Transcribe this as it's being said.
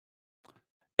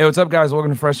Hey, what's up, guys?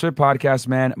 Welcome to Fresh Fit Podcast,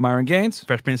 man. Myron Gaines,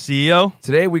 Fresh Prince CEO.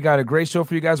 Today, we got a great show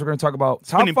for you guys. We're going to talk about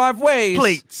top 5 ways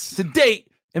plates to date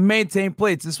and maintain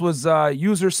plates. This was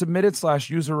user submitted /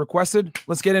 user requested.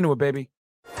 Let's get into it, baby.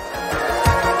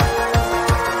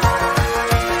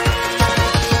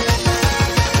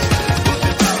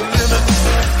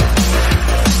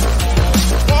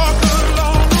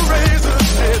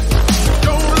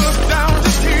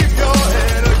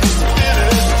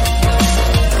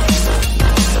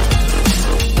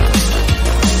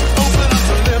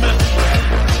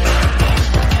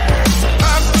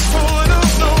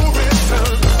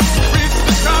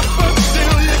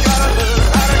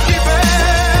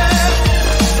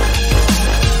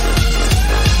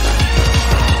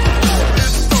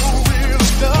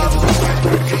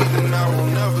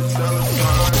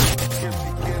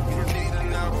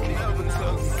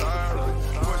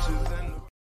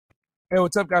 Hey,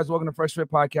 what's up, guys? Welcome to Fresh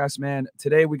Fit Podcast, man.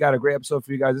 Today, we got a great episode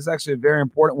for you guys. This is actually a very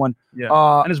important one. Yeah,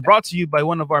 and it's brought to you by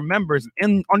one of our members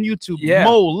on YouTube, yeah.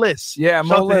 Mo Liss. Yeah,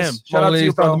 Mo Liss. Shout out to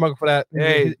you, bro. For that.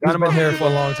 Hey, he's been here for a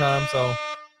long time, so.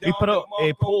 We put out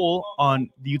a poll on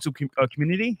the YouTube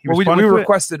community. Well, we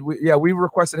requested, we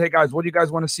requested, hey, guys, what do you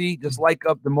guys want to see? Just like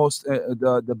up the most,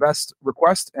 the best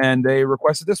request, and they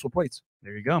requested this with plates.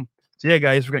 There you go. So, yeah,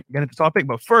 guys, we're going to get into the topic.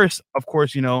 But first, of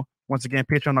course, once again,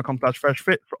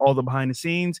 patreon.com/freshfit for all the behind the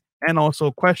scenes and also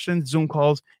questions, Zoom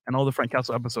calls, and all the Frank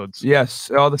Castle episodes.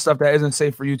 Yes, all the stuff that isn't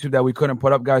safe for YouTube that we couldn't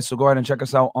put up, guys. So go ahead and check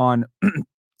us out on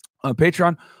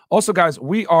Patreon. Also, guys,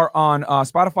 we are on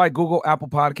Spotify, Google, Apple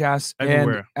Podcasts,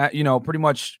 everywhere. And pretty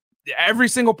much every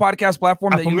single podcast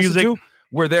platform Apple that you listen to,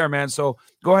 we're there, man. So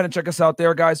go ahead and check us out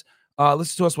there, guys.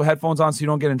 Listen to us with headphones on so you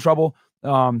don't get in trouble.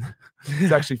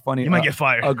 It's actually funny. You might get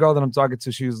fired. A girl that I'm talking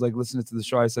to, she was like listening to the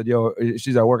show. I said, "Yo,"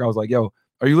 she's at work. I was like, "Yo,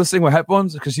 are you listening with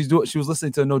headphones?" Because she was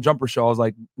listening to a No Jumper show. I was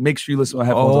like, "Make sure you listen with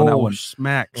headphones on that one."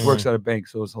 Smack. She works at a bank,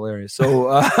 so it's hilarious. So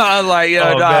like,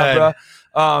 yeah,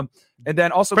 bro. And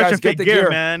then also, Fresh guys, get the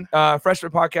gear, man. Fresh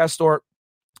Fit Podcast store,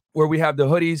 where we have the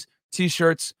hoodies,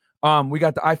 t-shirts. We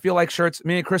got the I Feel Like shirts.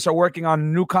 Me and Chris are working on a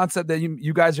new concept that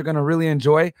you guys are gonna really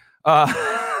enjoy.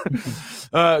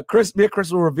 Chris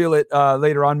will reveal it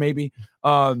later on, maybe.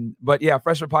 But yeah,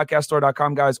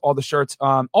 freshfitpodcaststore.com, guys, all the shirts.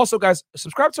 Also, guys,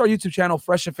 subscribe to our YouTube channel,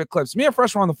 Fresh and Fit Clips. Me and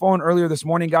Fresh were on the phone earlier this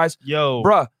morning, guys. Yo,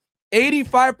 bruh,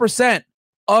 85%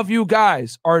 of you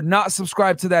guys are not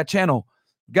subscribed to that channel.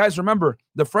 Guys, remember,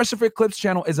 the Fresh and Fit Clips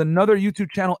channel is another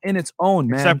YouTube channel in its own,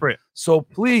 man. Separate. So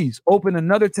please open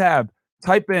another tab,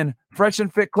 type in Fresh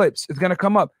and Fit Clips. It's gonna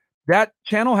come up. That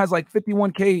channel has like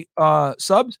 51K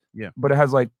subs, but it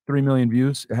has like 3 million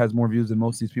views. It has more views than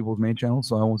most of these people's main channels,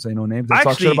 so I won't say no names. They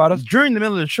talk shit about us. During the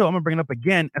middle of the show, I'm gonna bring it up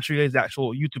again and show you guys the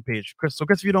actual YouTube page. Chris,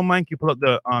 if you don't mind, can you pull up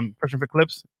the Fresh and Fit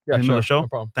Clips in the middle of the show? No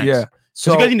problem. Thanks. Yeah.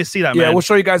 So you guys need to see that, man. Yeah, we'll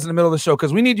show you guys in the middle of the show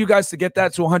because we need you guys to get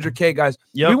that to 100K, guys.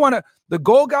 Yep. The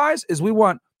goal, guys, is we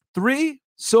want 3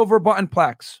 silver button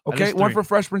plaques. Okay, one for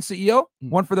Fresh Prince CEO,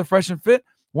 one for the Fresh and Fit,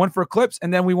 one for Clips,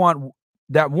 and then we want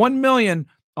that 1 million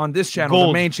on this channel,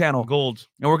 the main channel. Gold.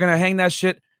 And we're gonna hang that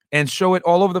shit and show it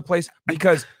all over the place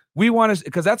because we want to,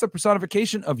 because that's a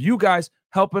personification of you guys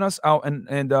helping us out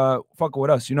and fuck with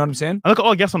us. You know what I'm saying? I look at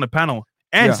all guests on the panel.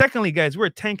 And secondly, guys, we're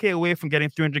 10K away from getting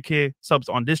 300K subs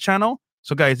on this channel.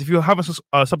 So, guys, if you haven't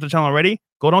subbed to the channel already,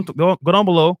 go down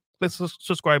below, click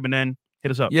subscribe, and then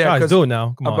hit us up. Yeah, guys, do it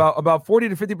now. Come on. About 40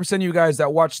 to 50% of you guys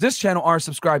that watch this channel aren't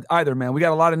subscribed either, man. We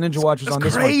got a lot of ninja watchers on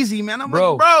this. Crazy, man. I'm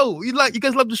like, bro, you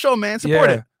guys love the show, man. Support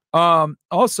it.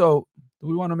 Also, do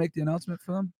we want to make the announcement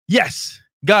for them? Yes,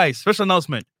 guys. Special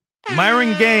announcement.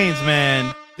 Myron Gaines,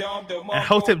 man, and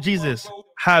Hotep Jesus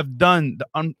have done the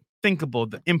unthinkable,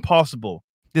 the impossible.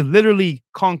 They literally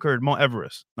conquered Mount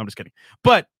Everest. No, I'm just kidding.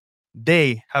 But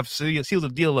they have sealed the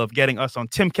deal of getting us on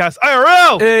Timcast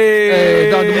IRL.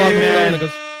 Hey, man.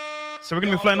 So we're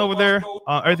gonna be flying over there.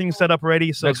 Everything's set up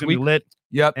already, so it's gonna be lit.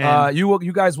 Yep.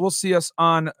 You guys will see us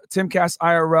on Timcast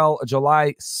IRL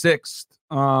July 6th.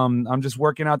 I'm just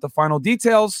working out the final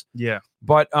details. Yeah.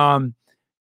 But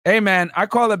hey, man, I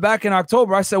called it back in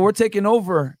October. I said we're taking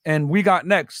over, and we got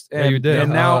next. And, yeah, you did.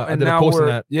 And now we're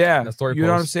that story you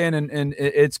know what I'm saying? And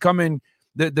it's coming.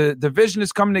 The vision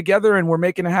is coming together, and we're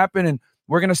making it happen. And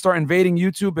we're gonna start invading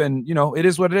YouTube, and it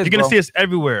is what it is. You're gonna see us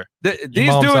everywhere. These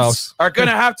dudes are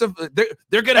gonna have to.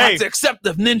 They're gonna have to accept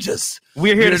the ninjas.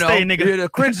 We're here to stay, nigga.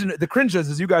 The cringes,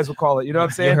 as you guys will call it. You know what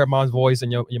I'm saying? You heard mom's voice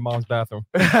in your mom's bathroom.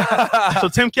 So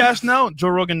Timcast now, Joe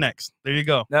Rogan next. There you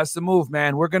go. That's the move,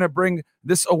 man. We're gonna bring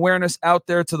this awareness out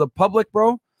there to the public,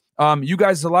 bro. You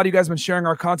guys, a lot of you guys have been sharing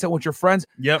our content with your friends,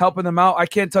 helping them out. I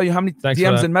can't tell you how many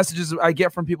DMs and messages I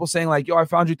get from people saying like, yo, I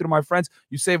found you through my friends.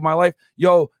 You saved my life.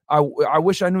 Yo, I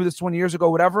wish I knew this 20 years ago,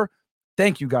 whatever.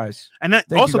 Thank you guys. And then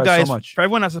Thank also, you guys, so much. for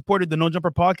everyone that supported the No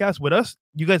Jumper podcast with us,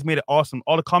 you guys made it awesome.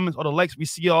 All the comments, all the likes, we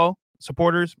see y'all.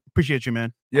 Supporters, appreciate you,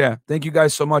 man. Yeah, thank you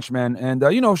guys so much, man. And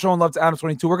showing love to Adam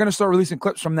 22. We're gonna start releasing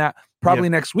clips from that probably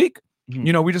next week.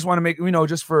 Mhm. We just want to make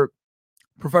just for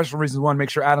professional reasons, we want to make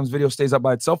sure Adam's video stays up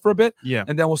by itself for a bit. Yeah,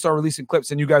 and then we'll start releasing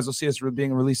clips, and you guys will see us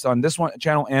being released on this one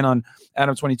channel and on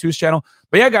Adam 22's channel.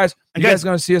 But yeah, guys, you guys are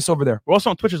gonna see us over there. We're also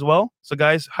on Twitch as well. So,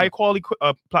 guys, high quality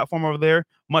platform over there,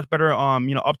 much better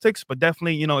optics. But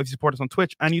definitely, if you support us on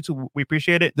Twitch and YouTube, we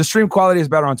appreciate it. The stream quality is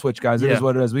better on Twitch, guys. It is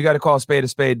what it is. We got to call a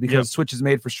spade because Twitch is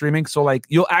made for streaming. So like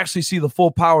you'll actually see the full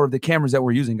power of the cameras that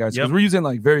we're using, guys. Because we're using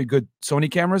like very good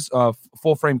Sony cameras,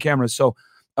 full frame cameras. So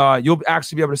you'll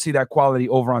actually be able to see that quality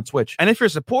over on Twitch. And if you're a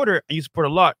supporter and you support a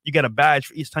lot, you get a badge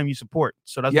for each time you support.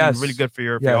 So that's really good for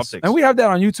your optics. And we have that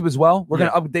on YouTube as well. We're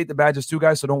going to update the badges too,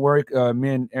 guys. So don't worry. Me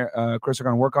and Chris are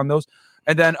going to work on those.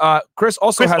 And then Chris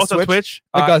also has Twitch.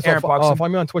 Hey guys,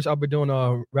 find me on Twitch. I'll be doing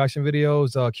reaction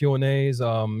videos, Q&As,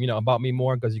 about me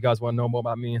more because you guys want to know more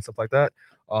about me and stuff like that.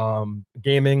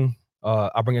 Gaming,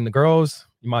 I'll bring in the girls.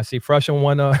 You might see Fresh in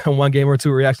one game or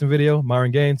two reaction video,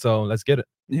 Myron Game. So let's get it.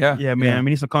 Yeah, man.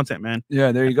 We need some content, man.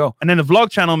 Yeah, there you go. And then the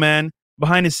vlog channel, man.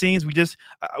 Behind the scenes, we just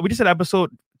had an episode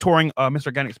touring Mr.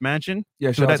 Organic's mansion.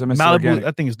 Yeah, so shout out to Mr. Malibu, Organic.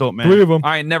 that thing is dope, man. 3 of them.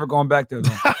 I ain't never going back there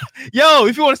though. Yo,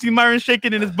 if you want to see Myron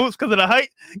shaking in his boots because of the height,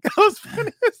 go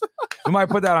we might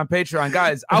put that on Patreon,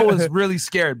 guys. I was really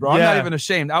scared, bro. I'm not even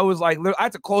ashamed. I was like, I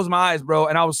had to close my eyes, bro,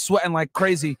 and I was sweating like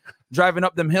crazy driving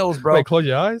up them hills, bro. Wait, close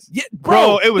your eyes? Yeah,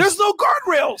 bro. There's no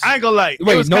guardrails. I ain't gonna lie.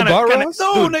 Wait, no guardrails?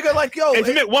 No, nigga, like yo. If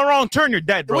you make one wrong turn, you're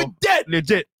dead, bro. We're dead.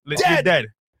 Legit. You're dead.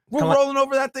 We're rolling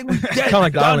over that thing. We're dead. Kind of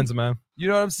like the islands, man. You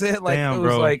know what I'm saying? Like damn, it was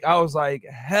bro. like I was like,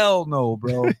 hell no,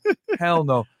 bro. Hell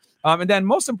no. And then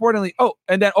most importantly, go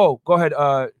ahead.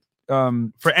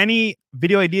 For any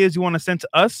video ideas you want to send to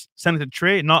us, send it to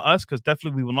Trey, not us, because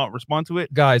definitely we will not respond to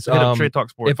it. Guys, Hit up Trey Talk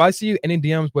Sports. if I see any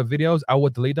DMs with videos, I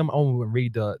would delete them. I won't even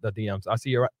read the DMs. I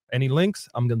see any links,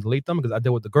 I'm gonna delete them because I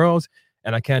deal with the girls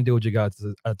and I can't deal with you guys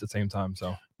at the same time.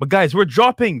 So, but guys, we're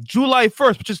dropping July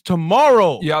 1st, which is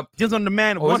tomorrow. Yep. Deals on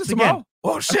Demand once again. Tomorrow?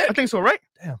 Oh shit! I think so, right?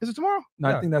 Damn. Is it tomorrow? No,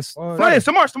 I think that's Friday. It's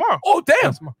tomorrow. Oh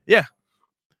damn!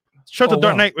 Shout out to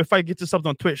Dark wow. Knight if I get this up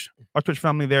on Twitch, our Twitch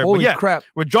family there. Holy but crap!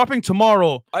 We're dropping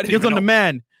tomorrow. I didn't Deals even on know.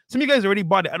 Demand. Some of you guys already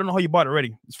bought it. I don't know how you bought it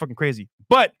already. It's fucking crazy.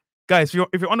 But guys,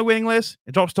 if you're on the waiting list,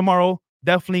 it drops tomorrow.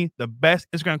 Definitely the best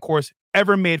Instagram course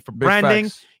ever made for Big branding,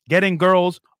 facts. getting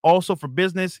girls, also for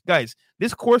business. Guys,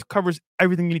 this course covers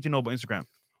everything you need to know about Instagram.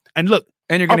 And look,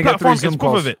 And you're our gonna get 3 platform is Zoom proof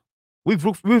calls. of it. We've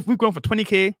grown from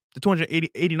 20K to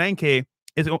 289K.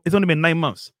 It's only been 9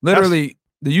 months. Literally,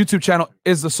 the YouTube channel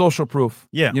is the social proof.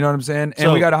 Yeah. You know what I'm saying? And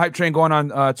So- we got a hype train going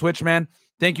on Twitch, man.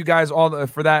 Thank you guys all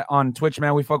for that on Twitch,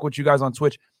 man. We fuck with you guys on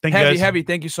Twitch. Thank you guys. Heavy.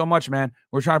 Thank you so much, man.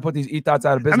 We're trying to put these e-thoughts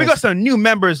out of business. And we got some new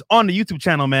members on the YouTube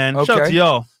channel, man. Shout out Okay. to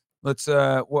y'all. Let's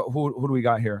who do we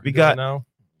got here? We got now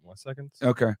 1 second.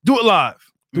 Okay. Do It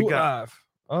Live. Do We it got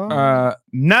live.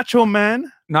 Nacho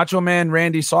Man. Nacho Man,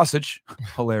 Randy Sausage,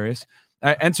 hilarious.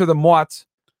 Enter the Mwat,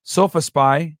 Sofa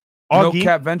Spy, No Augie.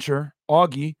 Cap Venture,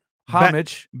 Augie,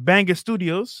 Homage. Banger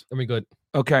Studios. Let me good.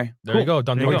 Okay, There you go.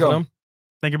 Done There doing you for go. them.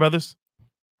 Thank you, brothers.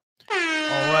 All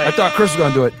right. I thought Chris was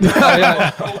gonna do it. Oh,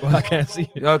 yeah. Well, I can't see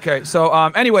it. Okay, so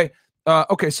anyway, super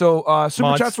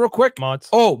Mods. chats real quick. Mods.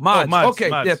 Oh, mods. mods, Okay,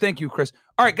 mods. yeah, thank you, Chris.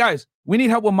 All right, guys, we need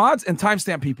help with mods and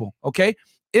timestamp people. Okay,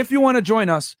 if you want to join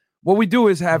us, what we do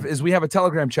is we have a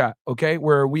Telegram chat. Okay,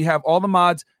 where we have all the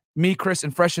mods, me, Chris,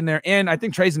 and Fresh in there, and I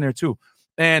think Trey's in there too.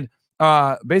 And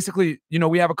basically,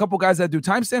 we have a couple guys that do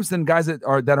timestamps and guys that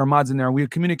are mods in there. We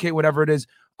communicate whatever it is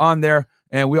on there,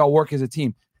 and we all work as a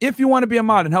team. If you want to be a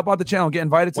mod and help out the channel, get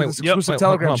invited to this exclusive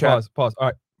Telegram hold on, chat. Pause. All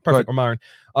right. Perfect, Myron.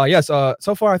 Yes.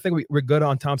 So far, I think we're good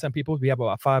on timestamp people. We have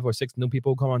about 5 or 6 new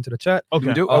people come onto the chat. You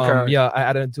Okay. do? Okay. Yeah, I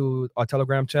added into our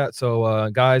Telegram chat.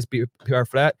 So guys, be prepared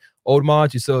for that. Old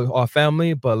mods, you still are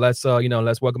family, but let's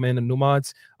welcome in the new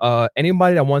mods.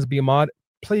 Anybody that wants to be a mod,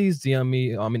 please DM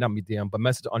me. I mean, not me DM, but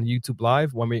message on YouTube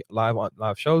Live when we live on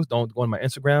live shows. Don't go on my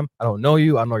Instagram. I don't know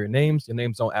you. I don't know your names. Your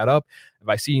names don't add up. If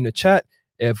I see you in the chat,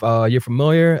 if you're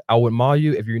familiar, I would mod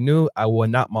you. If you're new, I will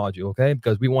not mod you, okay?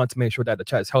 Because we want to make sure that the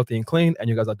chat is healthy and clean and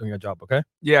you guys are doing your job, okay?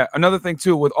 Yeah, another thing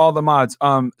too with all the mods.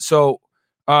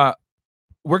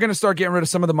 We're gonna start getting rid of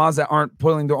some of the mods that aren't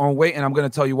pulling their own weight, and I'm gonna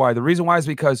tell you why. The reason why is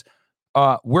because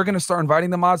we're gonna start inviting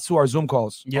the mods to our Zoom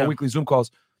calls, our weekly Zoom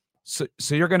calls. So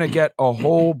you're gonna get a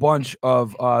whole bunch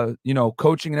of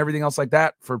coaching and everything else like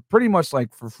that for pretty much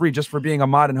like for free, just for being a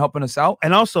mod and helping us out.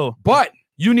 And also, But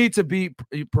you need to be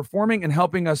performing and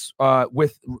helping us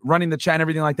with running the chat and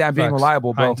everything like that, and being Facts.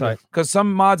 reliable, High bro. and tight. Because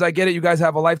some mods, I get it, you guys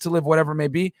have a life to live, whatever it may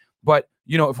be. But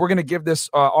if we're gonna give this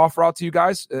offer out to you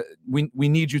guys, we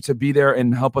need you to be there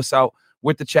and help us out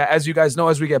with the chat. As you guys know,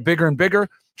 as we get bigger and bigger,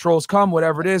 trolls come,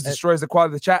 whatever it is, destroys the quality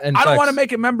of the chat. And I don't want to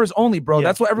make it members only, bro. Yeah.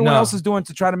 That's what everyone else is doing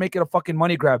to try to make it a fucking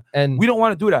money grab. And we don't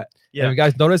want to do that. Yeah, you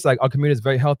guys notice like our community is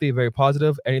very healthy, very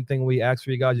positive. Anything we ask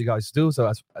for you guys do.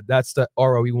 So that's the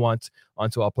aura we want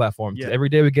onto our platform. Yeah. Every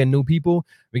day we get new people.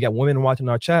 We got women watching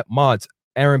our chat. Mods,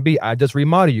 Aaron B, I just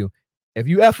remodel you. If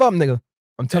you F up, nigga,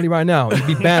 I'm telling you right now, you'll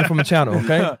be banned from the channel,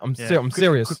 okay? I'm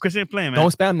serious. Chris ain't playing, man.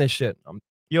 Don't spam this shit.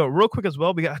 Yo, real quick as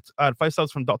well, we got 5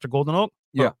 subs from Dr. Golden Oak.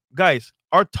 Yeah. Guys,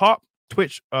 our top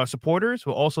Twitch supporters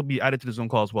will also be added to the Zoom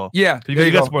call as well. Yeah. You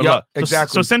guys support a lot.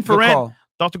 Exactly. So send for rent.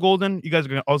 Dr. Golden, you guys are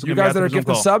going to also you guys that are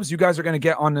gifting subs, you guys are going to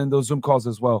get on in those Zoom calls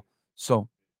as well. So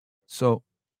okay.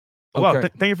 Wow,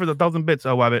 thank you for the 1,000 bits,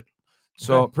 Wabbit.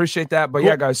 So appreciate that. But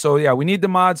yeah, guys. So yeah, we need the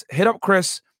mods. Hit up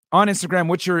Chris on Instagram.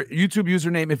 What's your YouTube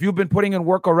username? If you've been putting in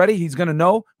work already, he's going to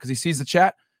know because he sees the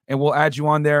chat. And we'll add you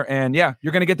on there. And yeah,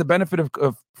 you're going to get the benefit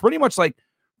of pretty much like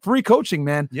free coaching,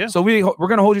 man. Yeah. So we're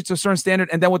going to hold you to a certain standard.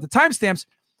 And then with the timestamps,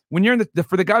 when you're in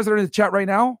for the guys that are in the chat right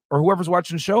now, or whoever's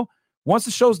watching the show, once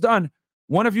the show's done,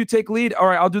 one of you take lead. All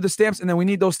right, I'll do the stamps. And then we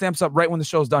need those stamps up right when the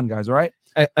show's done, guys. All right.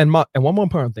 And one more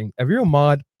important thing. If you're a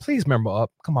mod, please member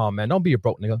up. Come on, man. Don't be a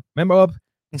broke nigga. Member up.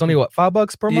 It's only what,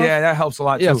 $5 per month? Yeah, that helps a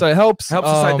lot too. Yeah, so it helps us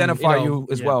identify you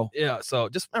as well. Yeah, so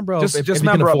just remember, just if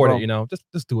member you can afford up, it,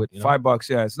 just do it. $5,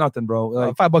 yeah, it's nothing, bro.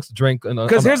 Like, $5 a drink,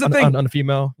 because here's the thing on a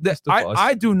female.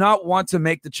 I do not want to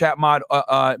make the chat mod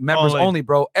members only,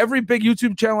 bro. Every big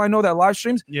YouTube channel I know that live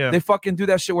streams, they fucking do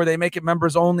that shit where they make it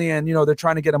members only, and they're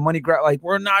trying to get a money grab. Like,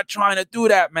 we're not trying to do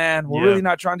that, man. We're really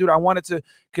not trying to do that. I wanted to,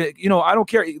 I don't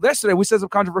care. Yesterday we said some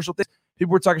controversial things.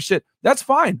 People were talking shit. That's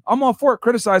fine. I'm all for it.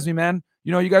 Criticize me, man.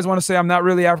 You guys want to say I'm not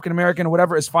really African-American or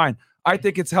whatever, it's fine. I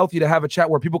think it's healthy to have a chat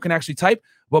where people can actually type,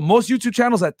 but most YouTube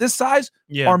channels at this size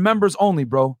are members only,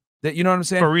 bro. That, you know what I'm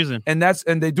saying? For a reason. And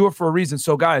they do it for a reason.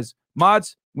 So guys,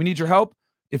 mods, we need your help.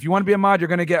 If you want to be a mod, you're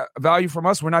going to get value from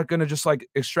us. We're not going to just like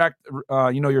extract,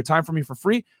 your time from you for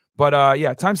free. But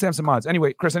yeah, timestamps and mods.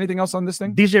 Anyway, Chris, anything else on this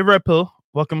thing? DJ Red Pill,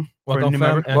 welcome, fam.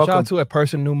 And shout out to a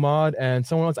person new mod and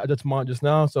someone else I just mod just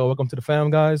now. So welcome to the fam,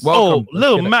 guys. Welcome.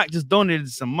 Lil Mac just donated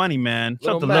some money, man.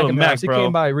 Shout out to Lil Mac, bro. He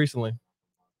came by recently.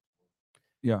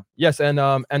 Yeah. Yes, and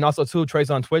also too, Trey's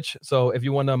on Twitch. So if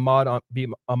you want to be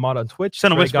a mod on Twitch,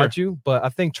 send a whisper. Got you. But I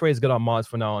think Trey's good on mods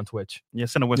for now on Twitch. Yeah,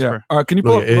 send a whisper. Yeah. Can you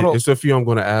pull up a little? It's a few I'm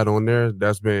going to add on there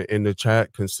that's been in the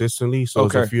chat consistently. So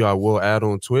it's a few I will add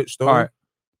on Twitch though. All right.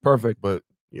 Perfect. But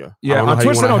yeah, on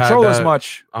Twitch they don't troll as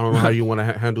much. I don't know how you want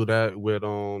to handle that with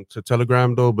to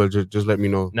Telegram though, but just let me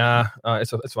know. Nah,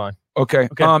 it's fine. Okay.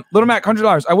 Little Mac,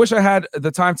 $100. I wish I had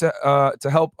the time to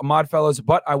help mod fellas,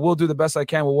 but I will do the best I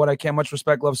can with what I can. Much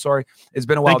respect, love. Sorry, it's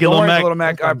been a while. Thank you, Little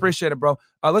Mac. I appreciate it, bro.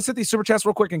 Let's hit these super chats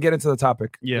real quick and get into the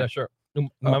topic. Yeah, sure. New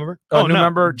member? New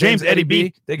member, James Eddie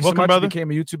B. Thank you Welcome, so much. Brother. Became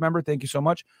a YouTube member. Thank you so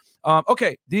much.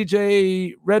 Okay,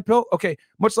 DJ Red Pill. Okay,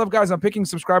 much love, guys. I'm picking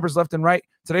subscribers left and right.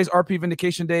 Today's RP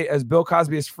Vindication Day as Bill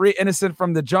Cosby is free, innocent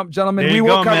from the jump, gentlemen. We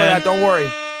will cover that. Don't worry.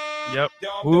 Yep.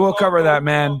 We will cover that,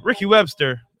 man. Ricky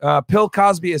Webster. Pill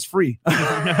Cosby is free. All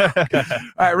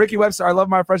right, Ricky Webster. I love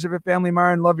my Fresh Fit family,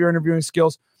 Myron. Love your interviewing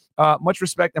skills. Much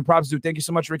respect and props, dude. Thank you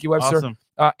so much, Ricky Webster. Awesome.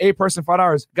 A person,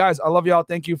 $5. Guys, I love y'all.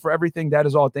 Thank you for everything. That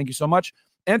is all. Thank you so much.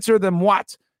 Enter the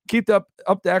Mwat. Keep up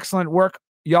the excellent work.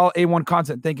 Y'all A1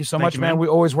 content. Thank you so much, man. We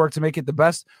always work to make it the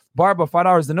best. Barba,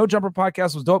 $5. The No Jumper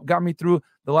podcast was dope. Got me through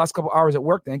the last couple hours at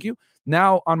work. Thank you.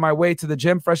 Now on my way to the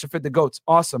gym, Fresh and Fit the Goats.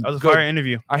 Awesome. That was a fire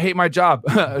interview. I hate my job.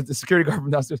 The security guard from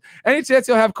downstairs. Any chance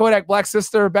you'll have Kodak Black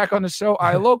Sister back on the show?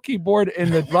 I low-key bored in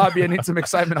the lobby. I need some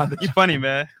excitement on the You funny,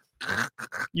 man.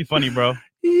 You funny, bro.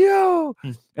 Yo.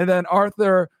 And then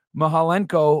Arthur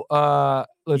Mahalenko,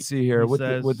 let's see here. What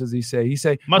does he say? He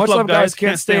say, much love, guys.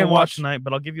 Can't stay and watch tonight,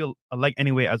 but I'll give you a like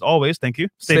anyway, as always. Thank you.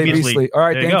 Stay beastly. All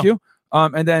right, thank you.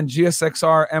 And then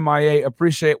GSXR MIA,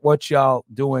 appreciate what y'all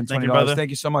doing. $20. Thank you, brother. Thank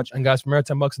you so much. And guys, from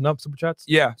 $10 and up, super chats.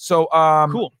 Yeah. So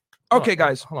cool. Okay,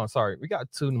 guys. Hold on. Sorry. We got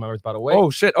 2 new members, by the way. Oh,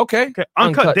 shit. Okay.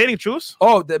 Uncut Dating Truths.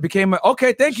 Oh, that became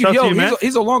okay. Thank you. Yo,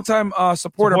 he's a long time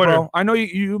supporter, bro. I know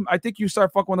you. I think you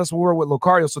started fucking with us when we were with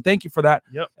Locario, so thank you for that.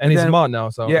 Yep. And he's a mod now.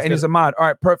 So yeah, and he's a mod. All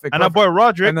right, perfect. And our boy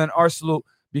Roderick. And then Arsalute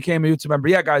became a YouTube member.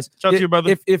 Yeah, guys. Shout out to you,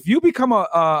 brother. If you become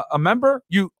a member,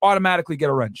 you automatically get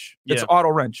a wrench. It's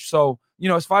auto wrench. So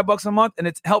it's $5 a month, and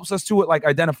it helps us too with like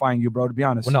identifying you, bro. To be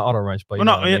honest, we're not auto wrench, but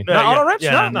not auto wrench.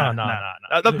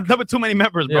 No. That's too many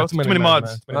members, bro. Too many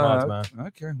mods. Man.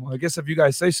 Okay, well, I guess if you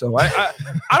guys say so. I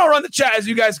don't run the chat, as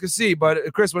you guys can see,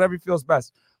 but Chris, whatever feels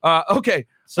best. Okay,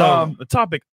 so the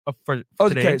topic for today.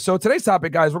 Okay, so today's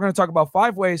topic, guys, we're going to talk about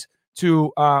 5 ways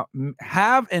to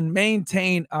have and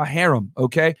maintain a harem,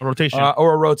 okay? A rotation.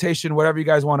 Or a rotation, whatever you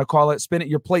guys want to call it. Spin it,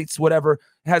 your plates, whatever.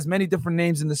 It has many different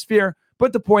names in the sphere.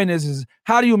 But the point is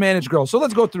how do you manage girls? So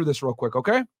let's go through this real quick,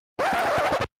 okay?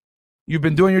 You've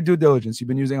been doing your due diligence. You've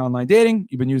been using online dating.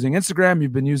 You've been using Instagram.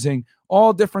 You've been using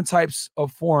all different types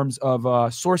of forms of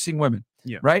sourcing women,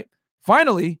 right?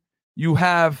 Finally, you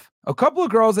have a couple of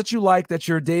girls that you like that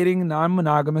you're dating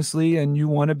non-monogamously and you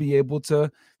want to be able to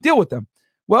deal with them.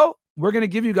 Well, we're going to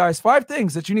give you guys 5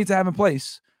 things that you need to have in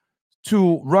place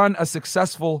to run a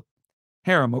successful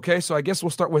harem. Okay, so I guess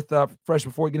we'll start with Fresh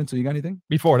before we get into it. You got anything?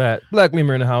 Before that, Black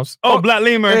Lemur in the house. Oh, Black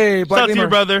Lemur. Hey, Black Lemur. To you,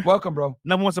 brother. Welcome, bro.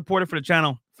 Number 1 supporter for the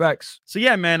channel. Facts. So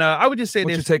yeah, man, I would just say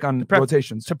What's this. your take on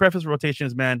rotations? To preface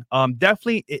rotations, man,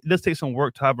 definitely it does take some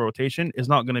work to have a rotation. It's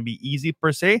not going to be easy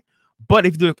per se, but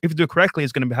if you do it correctly,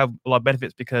 it's going to have a lot of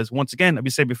benefits because once again, like we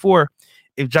said before,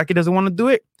 if Jackie doesn't want to do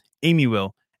it, Amy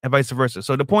will, and vice versa.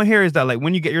 So the point here is that like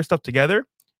when you get your stuff together,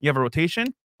 you have a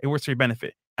rotation, it works for your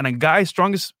benefit. And a guy's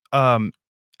strongest, I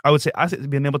would say, asset is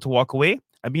being able to walk away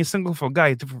and being single for a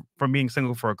guy from being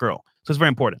single for a girl. So it's very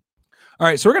important. All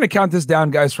right, so we're going to count this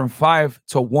down, guys, from 5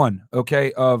 to 1,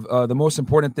 okay, of the most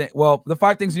important thing. Well, the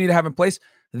 5 things you need to have in place.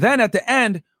 Then at the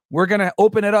end, we're going to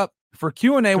open it up for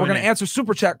Q&A. We're going to answer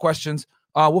super chat questions.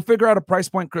 We'll figure out a price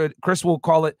point. Chris will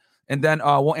call it, and then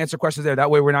we'll answer questions there.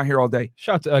 That way, we're not here all day.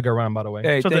 Shout out to Edgar Ryan, by the way.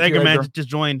 Hey, so the Edgar man just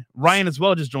joined. Ryan as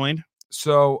well just joined.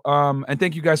 So, and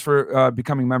thank you guys for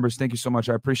becoming members. Thank you so much.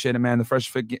 I appreciate it, man. The Fresh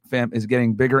Fit fam is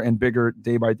getting bigger and bigger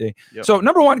day by day. Yep. So,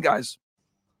 number 1, guys.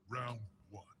 Round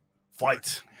 1.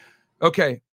 Fight.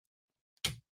 Okay.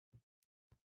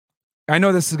 I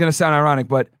know this is going to sound ironic,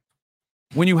 but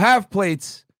when you have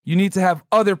plates, you need to have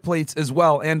other plates as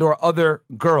well and or other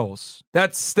girls.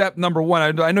 That's step number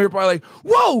 1. I know you're probably like,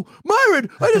 whoa, Myron,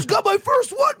 I just got my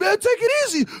first one, man. Take it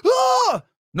easy. Ah!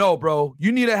 No, bro.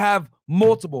 You need to have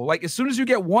multiple. Like as soon as you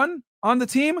get one on the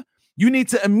team, you need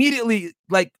to immediately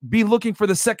like be looking for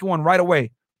the second one right away.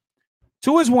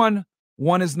 2 is 1,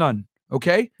 1 is none.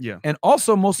 Okay? Yeah. And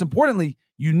also, most importantly,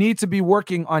 you need to be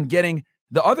working on getting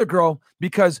the other girl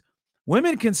because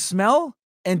women can smell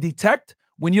and detect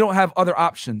when you don't have other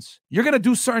options. You're going to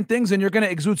do certain things and you're going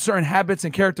to exude certain habits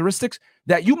and characteristics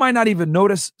that you might not even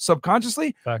notice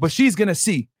subconsciously, but she's going to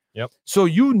see. Yep. So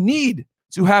you need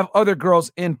to have other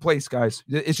girls in place, guys.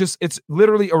 It's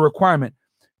literally a requirement.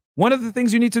 One of the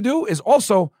things you need to do is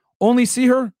also only see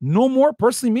her no more.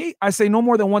 Personally, me, I say no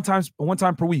more than one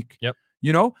time per week. Yep.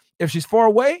 You know, if she's far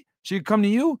away, she could come to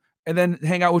you and then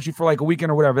hang out with you for like a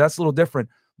weekend or whatever. That's a little different.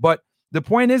 But the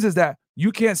point is that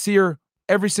you can't see her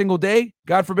every single day.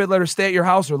 God forbid, let her stay at your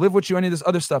house or live with you, any of this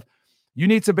other stuff. You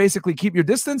need to basically keep your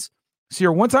distance, see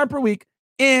her one time per week.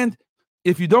 And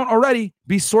if you don't already,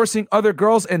 be sourcing other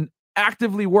girls and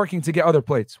actively working to get other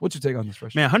plates. What's your take on this,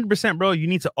 Fresh? Man, 100%, bro. You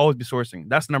need to always be sourcing.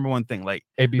 That's the number 1 thing. Like,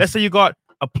 let's say you got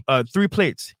 3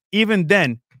 plates. Even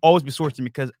then, always be sourcing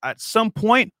because at some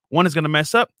point, one is going to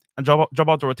mess up and drop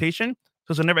out the rotation.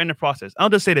 So it's a never-ending process. I'll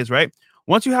just say this, right?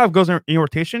 Once you have girls in your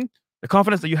rotation, the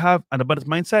confidence that you have and abundance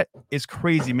mindset is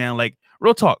crazy, man. Like,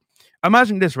 real talk.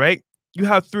 Imagine this, right? You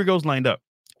have 3 girls lined up.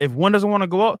 If one doesn't want to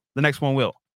go out, the next one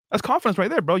will. That's confidence right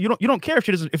there, bro. You don't care if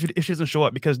she doesn't show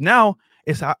up because now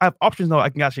I have options now I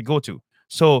can actually go to.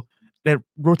 So that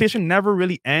rotation never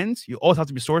really ends. You always have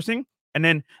to be sourcing. And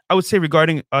then I would say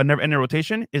regarding never-ending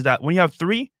rotation is that when you have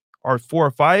 3 or 4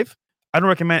 or 5, I don't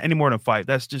recommend any more than 5.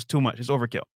 That's just too much. It's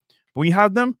overkill. But when you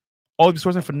have them, always be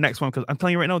sourcing for the next one because I'm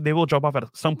telling you right now, they will drop off at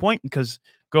some point because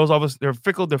girls obviously they're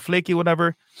fickle, they're flaky,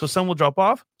 whatever. So some will drop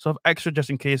off. So have extra just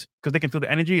in case because they can feel the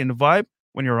energy and the vibe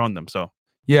when you're around them. So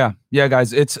yeah,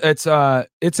 guys, it's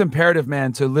imperative,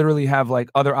 man, to literally have like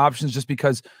other options just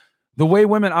because the way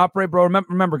women operate, bro.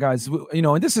 Remember, guys,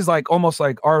 and this is like almost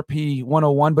like RP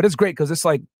 101, but it's great because it's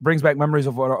like brings back memories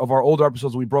of our older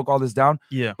episodes. We broke all this down.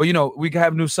 Yeah. But we can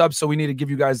have new subs, so we need to give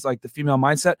you guys like the female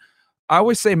mindset. I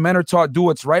always say men are taught do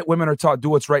what's right. Women are taught do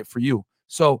what's right for you.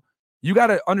 So you got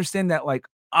to understand that like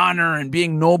honor and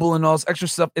being noble and all this extra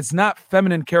stuff. It's not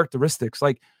feminine characteristics.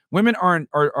 Like women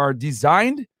are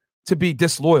designed to be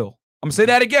disloyal. I'm gonna say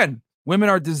that again. Women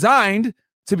are designed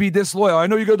to be disloyal. I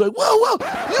know you guys are like, well, what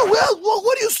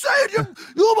are you saying?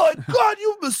 Oh my God,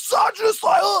 you misogynist.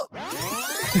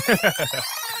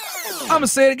 I'm gonna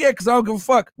say it again because I don't give a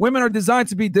fuck. Women are designed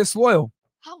to be disloyal.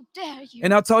 How dare you?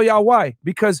 And I'll tell y'all why.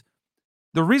 Because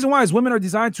the reason why is women are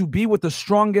designed to be with the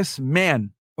strongest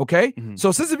man. Okay? Mm-hmm.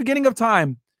 So since the beginning of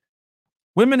time,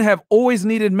 women have always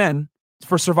needed men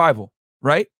for survival,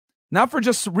 right? Not for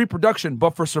just reproduction,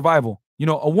 but for survival.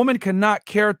 A woman cannot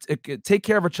take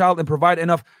care of a child and provide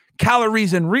enough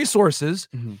calories and resources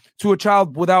to a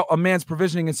child without a man's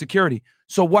provisioning and security.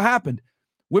 So what happened?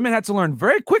 Women had to learn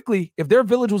very quickly, if their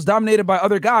village was dominated by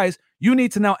other guys, you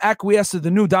need to now acquiesce to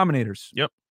the new dominators.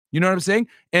 Yep. You know what I'm saying?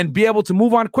 And be able to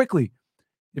move on quickly.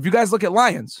 If you guys look at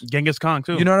lions. Genghis Khan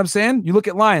too. You know what I'm saying? You look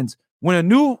at lions. When a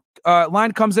new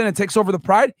lion comes in and takes over the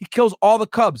pride, he kills all the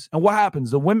cubs. And what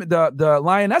happens? The women, the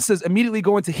lionesses immediately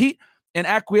go into heat and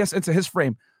acquiesce into his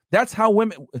frame. That's how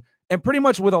women, and pretty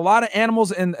much with a lot of animals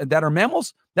that are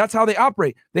mammals, that's how they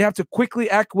operate. They have to quickly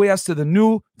acquiesce to the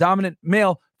new dominant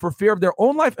male for fear of their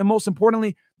own life and, most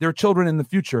importantly, their children in the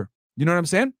future. You know what I'm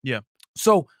saying? Yeah.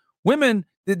 So women,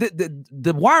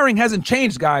 the wiring hasn't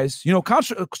changed, guys. You know,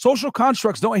 social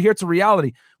constructs don't adhere to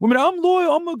reality. Women, I'm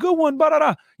loyal, I'm a good one,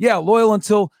 ba-da-da. Yeah, loyal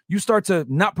until you start to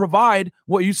not provide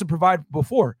what you used to provide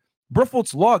before.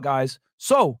 Bruffelt's law, guys.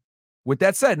 So, with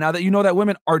that said, now that you know that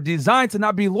women are designed to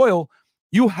not be loyal,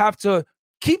 you have to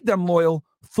keep them loyal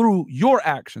through your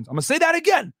actions. I'm going to say that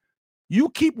again. You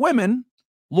keep women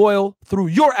loyal through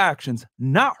your actions,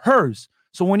 not hers.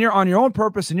 So when you're on your own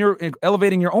purpose and you're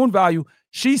elevating your own value,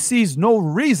 she sees no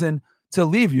reason to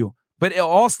leave you. But it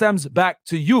all stems back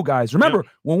to you guys. Remember,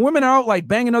 when women are out like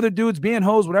banging other dudes, being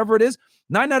hoes, whatever it is,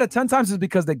 9 out of 10 times is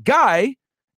because the guy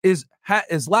is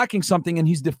lacking something and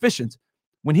he's deficient.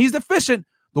 When he's deficient,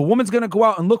 the woman's going to go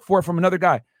out and look for it from another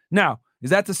guy. Now, is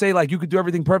that to say like you could do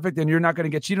everything perfect and you're not going to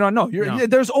get cheated on? No,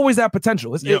 there's always that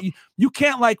potential. You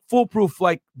can't like foolproof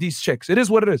like these chicks. It is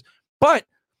what it is. But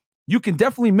you can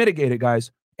definitely mitigate it,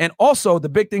 guys. And also, the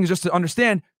big thing is just to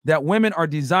understand that women are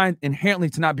designed inherently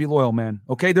to not be loyal, man.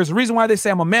 Okay? There's a reason why they say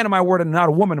I'm a man of my word and not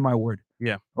a woman of my word.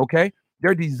 Yeah. Okay?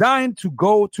 They're designed to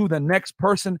go to the next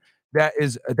person that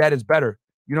is better.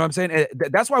 You know what I'm saying?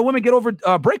 That's why women get over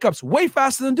breakups way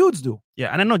faster than dudes do.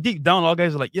 Yeah, and I know deep down, all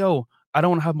guys are like, yo, I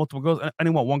don't want to have multiple girls. I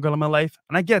only want one girl in my life.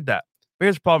 And I get that. But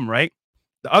here's the problem, right?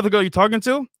 The other girl you're talking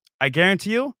to, I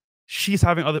guarantee you, she's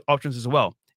having other options as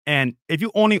well. And if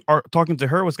you only are talking to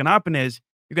her, what's going to happen is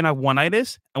you're going to have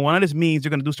one-itis. And one-itis means you're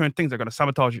going to do certain things that are going to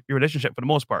sabotage your relationship for the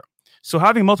most part. So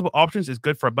having multiple options is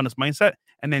good for abundance mindset.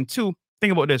 And then 2,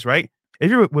 think about this, right? If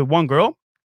you're with one girl,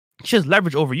 she has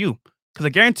leverage over you. Because I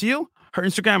guarantee you, her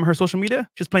Instagram, her social media,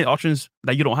 she's playing options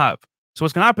that you don't have. So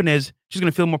what's going to happen is she's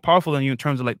going to feel more powerful than you in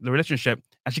terms of like the relationship,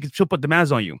 and she'll put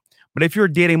demands on you. But if you're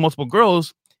dating multiple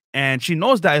girls and she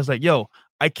knows that, it's like, yo,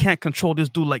 I can't control this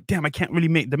dude. Like, damn, I can't really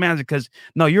make demands because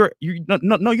no, you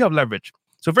have leverage.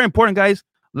 So very important, guys.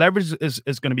 Leverage is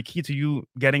going to be key to you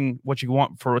getting what you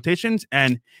want for rotations,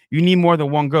 and you need more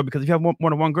than one girl, because if you have more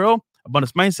than one girl,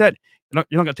 abundance mindset, you're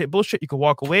not going to take bullshit. You can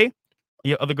walk away.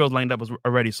 You have other girls lined up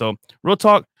already. So real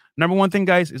talk. Number one thing,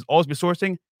 guys, is always be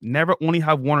sourcing. Never only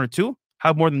have 1 or 2.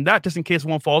 Have more than that, just in case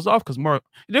one falls off, because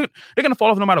they're gonna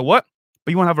fall off no matter what.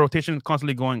 But you want to have a rotation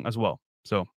constantly going as well.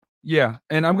 So yeah,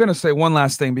 and I'm gonna say one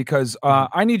last thing, because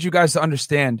I need you guys to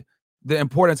understand the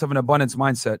importance of an abundance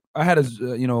mindset. I had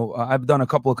I've done a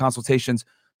couple of consultations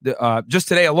just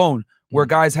today alone where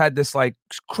guys had this like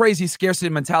crazy scarcity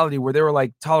mentality where they were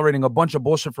like tolerating a bunch of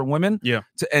bullshit from women,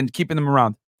 and keeping them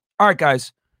around. All right,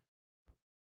 guys,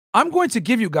 I'm going to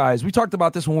give you guys. We talked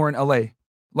about this when we were in LA.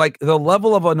 Like the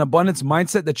level of an abundance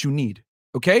mindset that you need,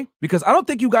 okay? Because I don't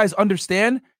think you guys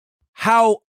understand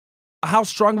how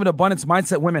strong of an abundance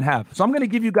mindset women have. So I'm going to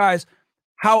give you guys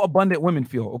how abundant women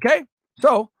feel, okay?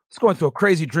 So let's go into a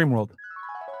crazy dream world.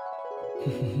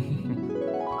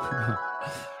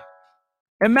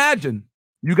 Imagine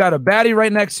you got a baddie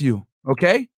right next to you,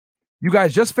 okay? You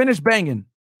guys just finished banging.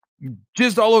 You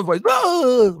jizzed all over the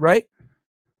place, right?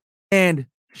 And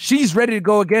she's ready to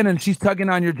go again, and she's tugging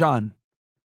on your John.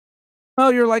 Oh,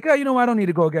 you're like, oh, you know what? I don't need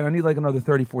to go again. I need like another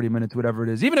 30, 40 minutes, whatever it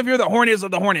is. Even if you're the horniest of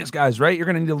the horniest guys, right? You're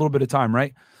going to need a little bit of time,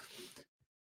 right?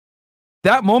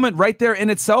 That moment right there in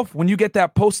itself, when you get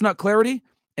that post-nut clarity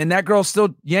and that girl's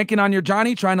still yanking on your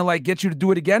Johnny, trying to like get you to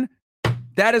do it again,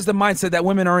 that is the mindset that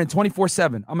women are in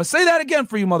 24/7. I'm going to say that again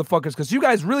for you motherfuckers, because you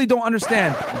guys really don't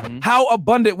understand how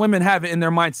abundant women have it in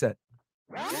their mindset.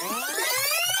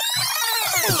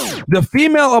 The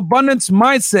female abundance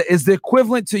mindset is the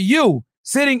equivalent to you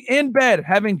sitting in bed,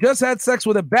 having just had sex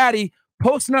with a baddie,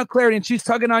 post-nut clarity, and she's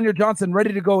tugging on your Johnson,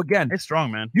 ready to go again. It's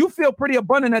strong, man. You feel pretty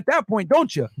abundant at that point,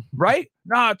 don't you? Right?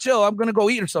 Nah, chill. I'm going to go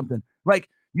eat or something. Like,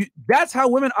 that's how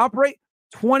women operate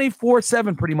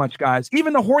 24/7 pretty much, guys.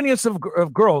 Even the horniest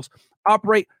of girls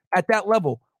operate at that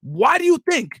level. Why do you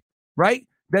think, right,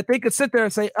 that they could sit there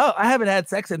and say, oh, I haven't had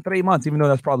sex in 3 months, even though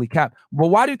that's probably cap. But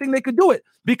why do you think they could do it?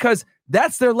 Because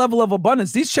that's their level of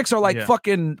abundance. These chicks are like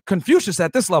fucking Confucius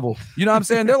at this level. You know what I'm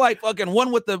saying? They're like fucking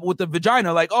one with the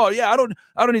vagina. Like, oh yeah, I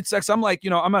don't need sex. I'm like,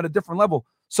 I'm at a different level.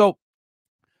 So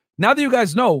now that you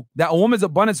guys know that a woman's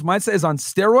abundance mindset is on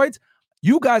steroids,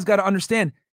 you guys got to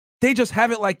understand they just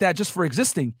have it like that just for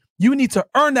existing. You need to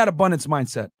earn that abundance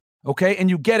mindset, okay? And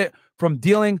you get it from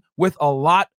dealing with a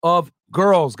lot of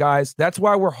girls, guys. That's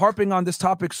why we're harping on this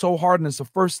topic so hard, and it's the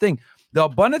first thing. The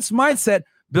abundance mindset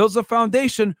builds a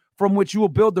foundation from which you will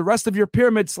build the rest of your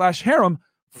pyramid/harem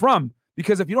from.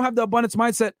 Because if you don't have the abundance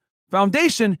mindset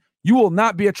foundation, you will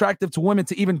not be attractive to women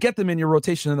to even get them in your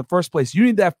rotation in the first place. You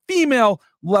need that female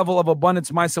level of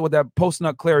abundance mindset with that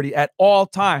post-nut clarity at all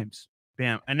times.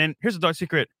 Bam. And then here's a dark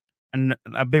secret, and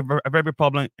a very big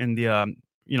problem in the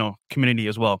community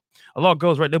as well. A lot of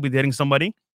girls, right? They'll be dating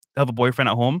somebody, they'll have a boyfriend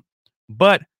at home,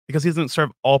 but because he doesn't serve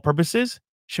all purposes,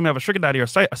 she may have a sugar daddy or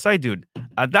a side dude.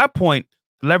 At that point,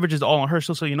 the leverage is all on her.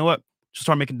 So you know what? She'll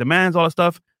start making demands, all that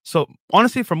stuff. So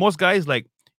honestly, for most guys, like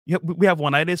we have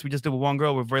one-itis. We just did with one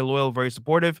girl. We're very loyal, very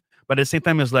supportive. But at the same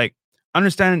time, it's like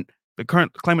understand the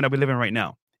current climate that we live in right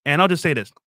now. And I'll just say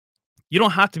this: you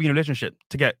don't have to be in a relationship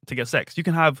to get sex. You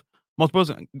can have multiple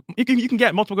girls. You can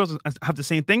get multiple girls and have the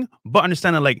same thing. But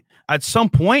understanding, like at some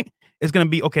point, it's gonna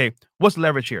be okay. What's the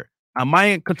leverage here? Am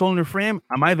I controlling the frame?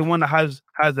 Am I the one that has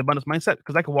the abundance mindset?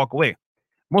 Because I can walk away.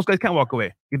 Most guys can't walk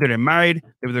away. Either they're married,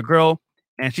 they're with a girl,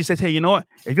 and she says, "Hey, you know what?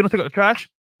 If you don't take out the trash,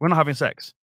 we're not having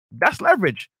sex." That's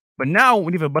leverage. But now,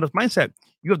 when you have a abundance mindset,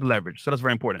 you have the leverage. So that's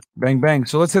very important. Bang, bang.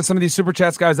 So let's hit some of these super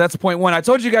chats, guys. That's point one. I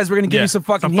told you guys we're going to give you some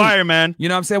fucking fire, man. You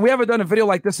know what I'm saying? We haven't done a video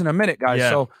like this in a minute, guys. Yeah.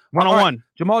 So one-on-one. Right.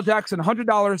 Jamal Jackson,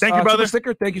 $100. Thank you, brother.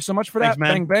 Sticker. Thank you so much for that.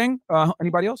 Thanks, bang, bang.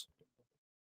 Anybody else?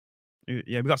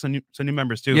 Yeah, we got some new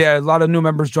members too. Yeah, a lot of new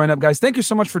members joined up, guys. Thank you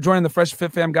so much for joining the Fresh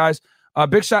Fit Fam, guys.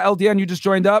 Big shot LDN, you just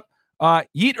joined up.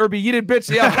 Yeet or be yeeted,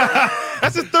 bitch. Yeah.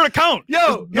 That's his third account.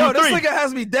 Yo, this nigga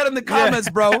has me dead in the comments,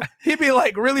 bro. He be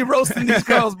like really roasting these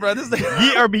girls, bro. This nigga,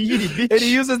 yeet or be yeeted, bitch. And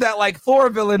he uses that like Thor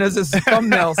villain as his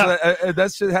thumbnail. So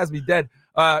that shit has me dead.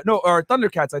 No, or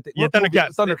Thundercats, I think. Yeah,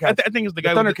 Thundercats. Thundercats. I think it's the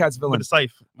guy Thundercats villain. With the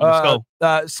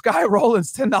scythe. Sky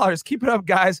Rollins, $10. Keep it up,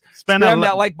 guys. Spam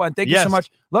that like button. Thank you so much.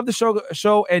 Love the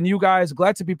show and you guys.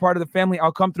 Glad to be part of the family.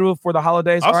 I'll come through for the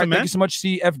holidays. Awesome, all right, man. Thank you so much,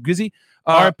 CF Gizzy.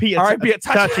 RIP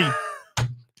Tachi.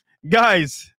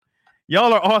 Guys,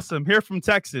 y'all are awesome. Here from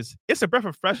Texas. It's a breath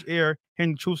of fresh air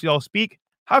hearing the truth y'all speak.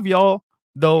 Have y'all,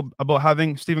 though, about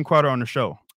having Steven Crowder on the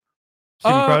show?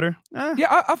 Steven Crowder?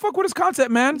 Yeah, I fuck with his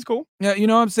content, man. It's cool. Yeah, you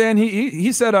know what I'm saying?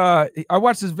 He said, I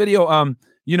watched this video,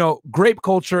 grape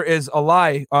culture is a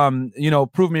lie.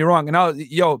 Prove me wrong.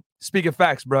 And speaking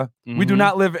facts, bro. Mm-hmm. We do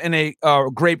not live in a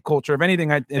grape culture. If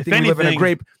anything, I think we live in a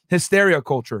grape hysteria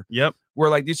culture. Yep. Where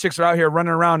like these chicks are out here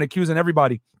running around accusing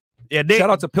everybody. Yeah, shout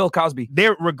out to Bill Cosby. They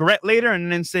regret later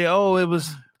and then say, "Oh, it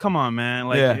was." Come on, man.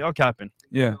 Like y'all capping.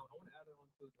 Yeah.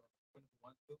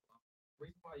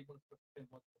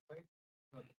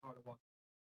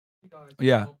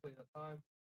 Yeah.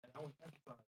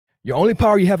 Your only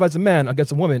power you have as a man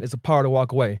against a woman is the power to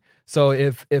walk away. So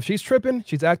if she's tripping,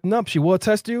 she's acting up, she will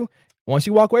test you. Once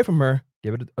you walk away from her,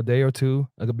 give it a day or two.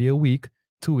 It could be a week,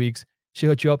 2 weeks.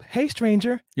 She'll hit you up. Hey,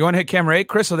 stranger. You want to hit camera 8,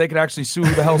 Chris, so they could actually sue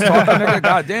who the hell's talking? Nigga?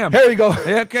 God damn. Here you go.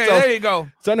 Okay, there you go.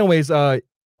 So anyways,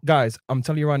 guys, I'm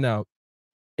telling you right now,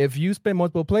 if you spin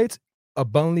multiple plates,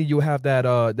 abundantly you have that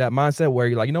mindset where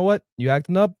you're like, you know what? You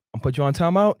acting up. I'll put you on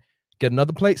timeout. Get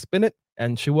another plate, spin it,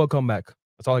 and she will come back.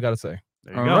 That's all I got to say.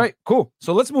 All right, cool.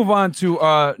 So let's move on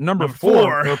to number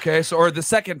 4. Okay, so or the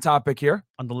second topic here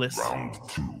on the list. Round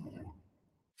 2.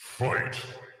 Fight.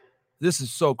 This is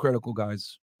so critical,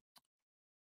 guys.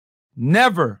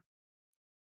 Never,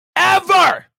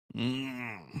 ever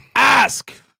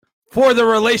ask for the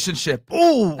relationship.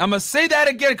 Ooh. I'm going to say that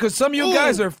again because some of you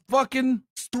guys are fucking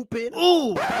stupid.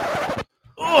 Ooh.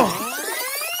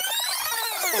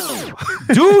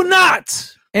 Do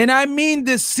not, and I mean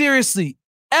this seriously,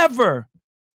 ever,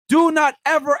 do not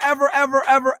ever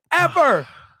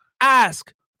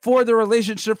ask for the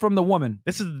relationship from the woman.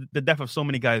 This is the death of so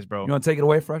many guys, bro. You want to take it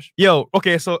away, Fresh? Yo,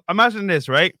 okay, so imagine this,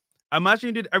 right? Imagine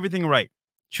you did everything right.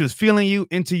 She was feeling you,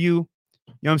 into you.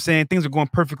 You know what I'm saying? Things are going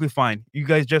perfectly fine. You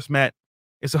guys just met.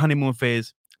 It's a honeymoon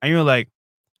phase. And you're like,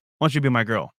 why don't you be my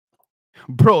girl?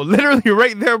 Bro, literally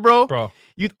right there, bro.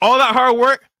 All that hard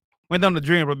work went down the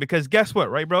drain, bro. Because guess what,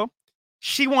 right, bro?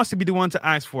 She wants to be the one to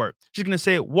ask for it. She's going to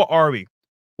say, what are we?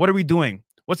 What are we doing?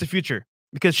 What's the future?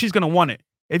 Because she's going to want it.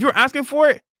 If you're asking for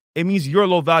it, it means you're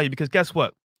low value. Because guess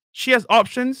what? She has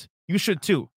options. You should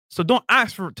too. So don't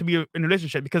ask for to be in a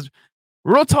relationship because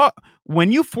real talk,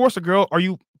 when you force a girl or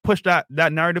you push that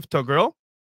narrative to a girl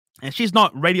and she's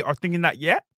not ready or thinking that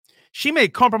yet, she may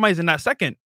compromise in that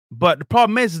second. But the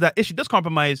problem is that if she does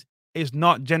compromise, it's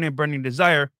not genuine burning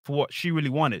desire for what she really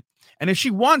wanted. And if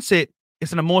she wants it,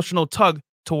 it's an emotional tug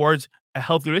towards a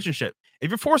healthy relationship. If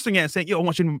you're forcing it and saying, yo, I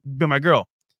want you to be my girl,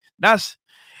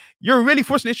 you're really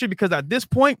forcing the issue, because at this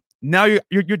point, now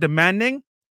you're demanding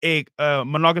a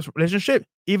monogamous relationship,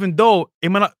 even though it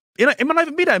might not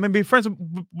even be that. It might be friends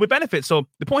with benefits. So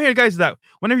the point here, guys, is that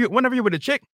whenever you're with a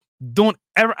chick, don't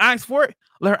ever ask for it.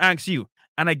 Let her ask you.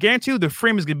 And I guarantee you the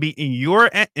frame is going to be in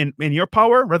your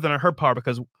power rather than her power,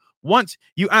 because once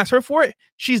you ask her for it,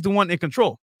 she's the one in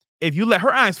control. If you let her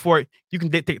ask for it, you can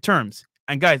dictate terms.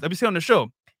 And guys, let me say on the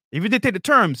show, if you dictate the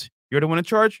terms, you're the one in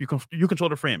charge. You control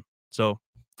the frame. So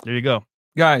there you go.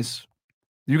 Guys,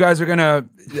 you guys are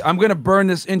I'm going to burn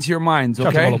this into your minds,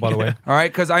 okay? Rolo, by the way. All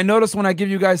right, because I noticed when I give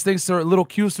you guys things, little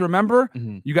cues to remember,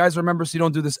 you guys remember so you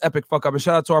don't do this epic fuck up. And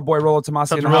shout out to our boy Rolo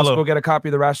Tomasi in the house. Go get a copy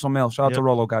of The Rational Male. Shout out to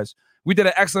Rolo, guys. We did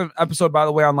an excellent episode, by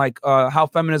the way, on like how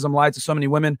feminism lied to so many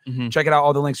women. Check it out.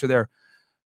 All the links are there.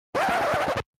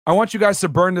 I want you guys to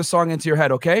burn this song into your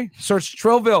head, okay? Search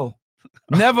Trillville.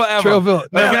 Never ever. Trillville.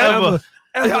 Never ever.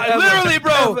 Literally,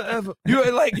 bro. Ever. You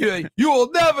will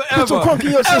never ever. Put some crunk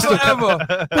in your system.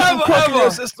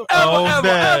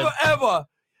 Ever.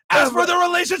 As for the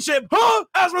relationship,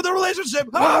 As for the relationship,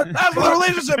 As for the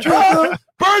relationship,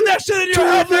 Burn that shit in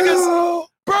your head, niggas.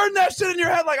 Burn that shit in your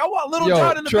head. Like, I want Little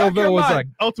John in the back of your mind. Like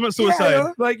ultimate suicide.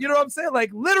 Yeah, like, you know what I'm saying? Like,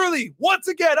 literally, once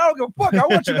again, I don't give a fuck. I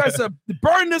want you guys to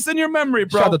burn this in your memory,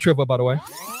 bro. Shout out to Trillville, by the way.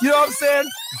 You know what I'm saying?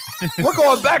 We're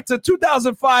going back to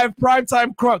 2005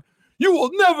 primetime crunk. You will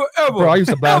never ever. Bro, I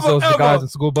used to blast those guys in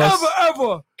school bus.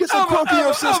 Ever. Get some crunk in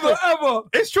your system. Ever.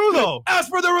 It's true though. As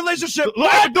for the relationship,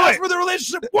 Don't do it. As for the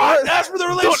relationship, what? As for the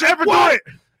relationship, Don't ever what?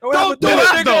 do it. Don't do it,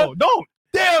 nigga. Don't.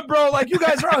 Damn, bro, like you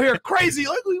guys are out here crazy.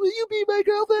 Like, will you be my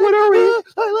girlfriend? What are we?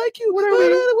 I like you. What are we?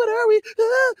 What are we?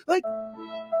 Like,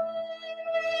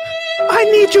 I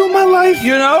need you in my life.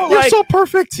 You know, you're like, so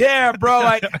perfect. Yeah, bro.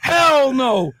 Like, hell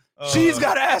no. She's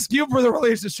got to ask you for the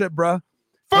relationship, bro.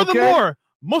 Furthermore,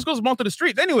 most girls belong to the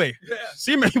streets anyway. Yeah.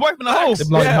 See, man, your wife in the house. They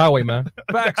belong to the highway, man.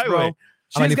 Facts, bro.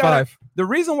 I'm 95. The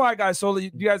reason why, guys, so you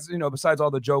guys, you know, besides all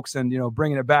the jokes and, you know,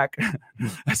 bringing it back,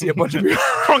 I see a bunch of people.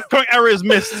 Crunk error is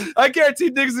missed. I guarantee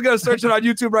niggas is going to search it on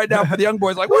YouTube right now for the young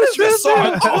boys. Like, what is this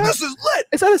song? Oh, this is lit.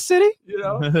 Is that a city? You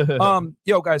know?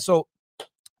 Yo, guys, so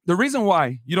the reason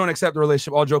why you don't accept the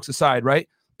relationship, all jokes aside, right,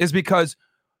 is because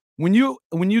when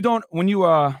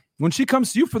she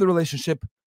comes to you for the relationship,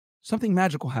 something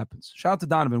magical happens. Shout out to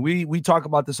Donovan. We talk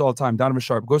about this all the time. Donovan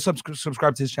Sharp. Go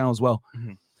subscribe to his channel as well.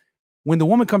 When the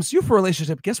woman comes to you for a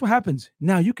relationship, guess what happens?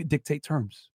 Now you can dictate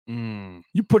terms.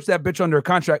 You put that bitch under a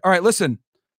contract. All right, listen.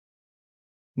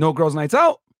 No girls' nights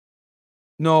out.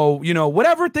 No, you know,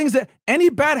 whatever things that any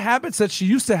bad habits that she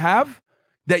used to have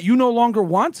that you no longer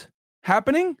want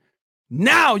happening,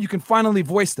 now you can finally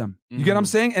voice them. You get what I'm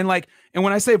saying? And like, and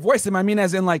when I say voice them, I mean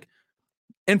as in like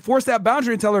enforce that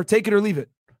boundary and tell her take it or leave it.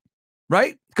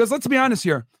 Right? Because let's be honest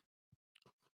here.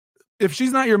 If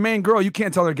she's not your main girl, you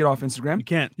can't tell her to get off Instagram. You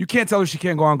can't. You can't tell her she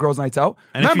can't go on girls' nights out.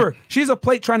 And remember, she's a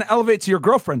plate trying to elevate to your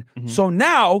girlfriend. So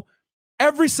now,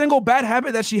 every single bad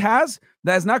habit that she has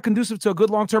that is not conducive to a good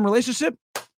long-term relationship,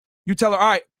 you tell her, all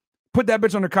right, put that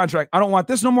bitch under contract. I don't want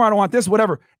this no more. I don't want this,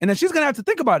 whatever. And then she's going to have to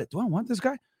think about it. Do I want this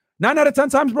guy? 9 out of 10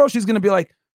 times, bro, she's going to be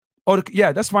like, oh,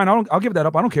 yeah, that's fine. I'll give that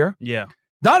up. I don't care. Yeah.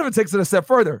 Donovan takes it a step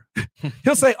further.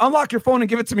 He'll say, unlock your phone and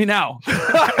give it to me now.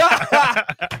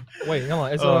 Wait, hold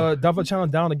on. Is Donovan channel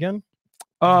down again?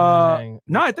 No,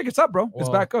 I think it's up, bro. It's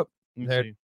Well, back up.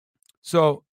 See.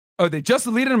 So, they just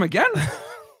deleted him again?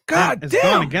 God It's gone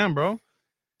damn. again, bro.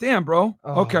 Damn, bro.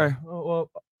 Okay.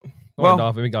 Well,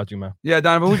 Well- we got you, man. Yeah,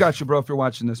 Donovan, we got you, bro, if you're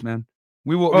watching this, man.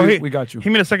 We will. Oh, we got you. He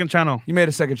made a second channel. He made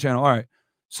a second channel. All right.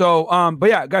 So, but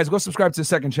yeah, guys, go subscribe to the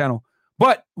second channel.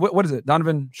 But what is it?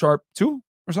 Donovan Sharp 2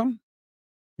 or something?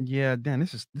 Yeah, damn,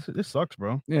 this sucks,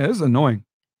 bro. Yeah, this is annoying.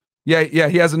 Yeah,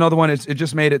 he has another one. It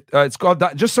just made it. It's called.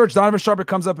 Just search Donovan Sharp. It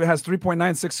comes up. It has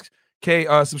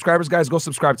 3.96K subscribers. Guys, go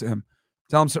subscribe to him.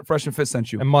 Tell him Fresh and Fit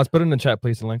sent you. And Moz, put it in the chat,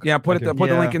 please. The link. Yeah, put the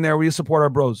link in there. We support our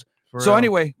bros. So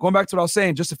anyway, going back to what I was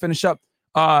saying, just to finish up,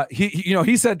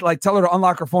 he said like tell her to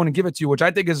unlock her phone and give it to you, which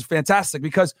I think is fantastic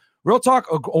because real talk,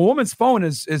 a woman's phone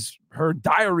is her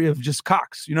diary of just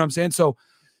cocks. You know what I'm saying? So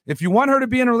if you want her to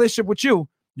be in a relationship with you,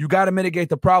 you got to mitigate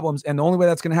the problems, and the only way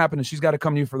that's going to happen is she's got to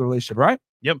come to you for the relationship, right?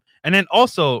 Yep. And then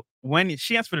also when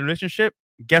she asks for the relationship,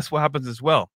 guess what happens as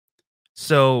well?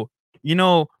 So you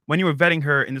know when you were vetting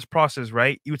her in this process,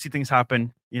 right? You would see things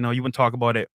happen. You know, you wouldn't talk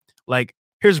about it. Like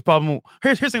here's the problem.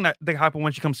 Here's thing that happen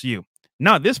when she comes to you.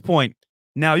 Now at this point,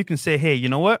 now you can say, hey, you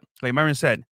know what? Like Myron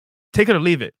said, take it or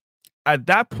leave it. At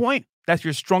that point, that's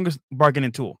your strongest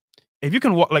bargaining tool. If you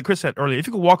can walk, like Chris said earlier, if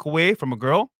you can walk away from a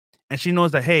girl and she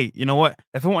knows that, hey, you know what?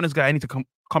 If I want this guy, I need to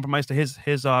compromise to his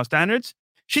standards.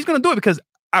 She's gonna do it because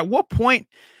at what point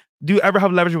do you ever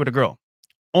have leverage with a girl?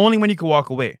 Only when you can walk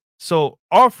away. So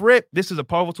off rip, this is a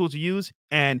powerful tool to use.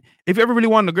 And if you ever really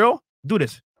want a girl, do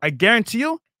this. I guarantee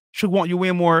you, she'll want you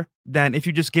way more than if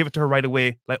you just gave it to her right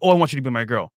away. Like, oh, I want you to be my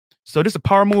girl. So this is a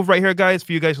power move right here, guys,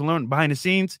 for you guys to learn behind the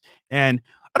scenes. And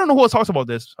I don't know who else talks about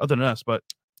this other than us, but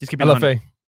just keep it LFA.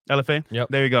 LFA. Yep.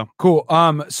 There you go. Cool.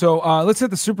 So let's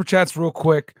hit the super chats real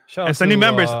quick. Shout out And some new to,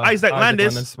 members. Isaac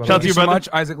Landis. by the Shout out way. to you, so brother. much,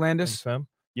 Isaac Landis. Thanks, fam.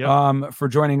 Yep. For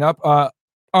joining up.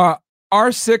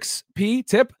 R6P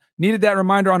tip. Needed that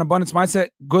reminder on abundance mindset.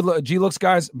 Good G-looks,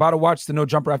 guys. About to watch the no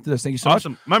jumper after this. Thank you so much.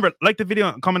 Awesome. Remember, like the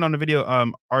video, comment on the video,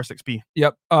 R6P.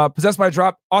 Yep. Possessed by a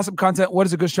drop. Awesome content. What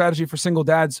is a good strategy for single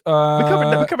dads? We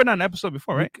covered that in an episode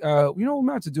before, right? You know, we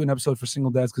might have to do an episode for single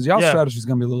dads because y'all's Yeah. strategy is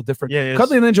gonna be a little different. Yeah, it is.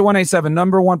 Cuddly Ninja 187,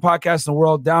 #1 podcast in the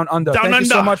world, down under. Down Thank you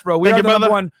so under. much, bro. We Thank are you, the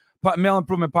brother. #1 male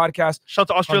improvement podcast. Shout out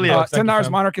to Australia. Thank you, $10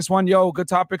 fam. Monarchist 1. Yo, good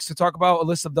topics to talk about. A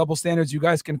list of double standards you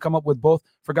guys can come up with both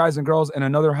for guys and girls, and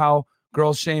another how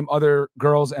girls shame other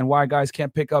girls and why guys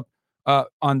can't pick up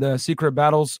on the secret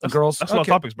battles of girls. That's a lot of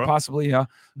topics, bro. Possibly, yeah.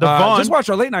 Devon. Just watch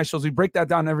our late night shows. We break that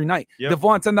down every night. Yep.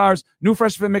 Devon, $10. New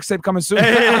Fresh Fit mixtape coming soon.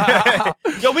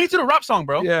 Yo, we need to do a rap song,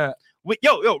 bro. Yeah.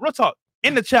 Yo, real talk.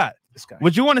 In the chat, This guy.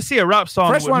 would you want to see a rap song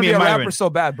Fresh with want me to be and a Myron? rapper so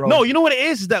bad, bro. No, you know what it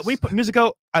is that we put music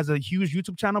out as a huge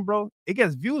YouTube channel, bro. It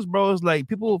gets views, bro. It's like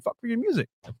people fuck for your music.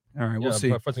 All right, we'll see.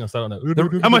 But first thing I start on that. I'm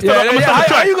gonna Yeah, start. yeah, I'm gonna yeah. start the How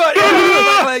track. you got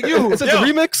yeah, like you? Is this a Yo.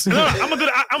 remix? No, I'm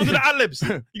gonna do the ad libs.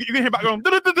 You can hear background.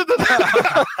 I'll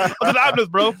do the ad libs,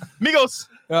 bro. Migos.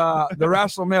 The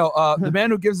rational male, the man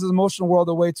who gives his emotional world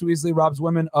away too easily robs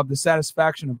women of the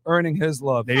satisfaction of earning his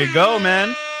love. There you go,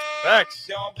 man. Facts.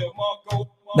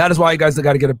 That is why you guys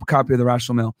got to get a copy of the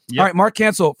rational male. Yep. All right, Mark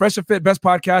Cancel, Fresh and Fit, best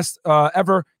podcast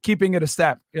ever, keeping it a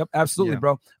stat. Yep, absolutely, Yeah.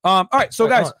 bro. All right, so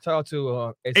guys, shout out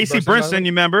to AC Brinson,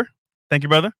 you remember? Thank you,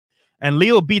 brother. And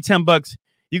Leo B $10.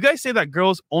 You guys say that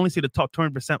girls only see the top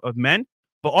 20% of men,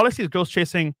 but all I see is girls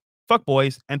chasing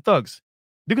fuckboys and thugs.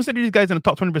 Do you consider these guys in the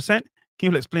top 20%?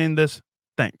 Can you explain this?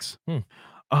 Thanks.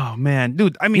 Oh man,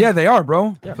 dude. I mean, yeah, they are,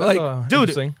 bro. Yeah, Like, dude,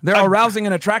 interesting. they're I- arousing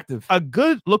and attractive. a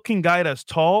good-looking guy that's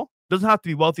tall doesn't have to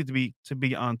be wealthy to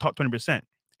be on top 20%.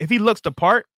 If he looks the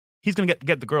part, he's gonna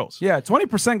get the girls. Yeah,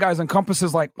 20% guys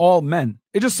encompasses like all men.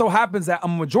 It just so happens that a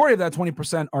majority of that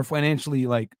 20% are financially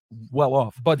like well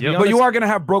off. But to be Yep. But you honest, are gonna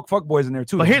have broke fuckboys in there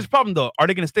too. But here's the problem though. Are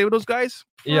they gonna stay with those guys?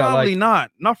 Yeah, Probably like-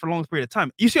 not for a long period of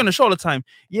time. You see on the show all the time.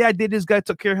 Yeah, I did this guy,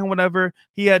 took care of him, whatever.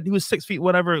 He was 6 feet,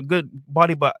 whatever, good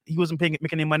body, but he wasn't making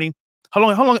any money. How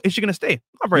long is she gonna stay?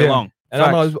 Not very Yeah. long. and I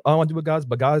don't want to do it, guys,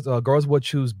 but girls would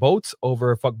choose boats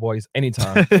over fuckboys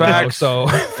anytime. you know? Facts. So,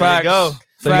 Facts. go.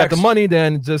 so you got the Facts. money,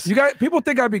 then just You got people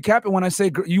think I'd be capping when I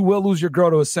say you will lose your girl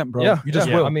to a simp, bro. yeah, you just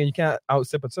yeah. will. I mean, you can't out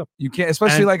sip it. You can't,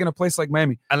 especially And- like in a place like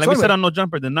Miami. And like So we said anyway, on No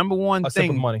Jumper, the number one A sip of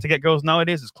thing money. to get girls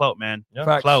nowadays is clout, man. Yeah.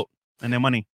 facts. Clout and their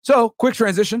money. So quick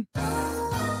transition.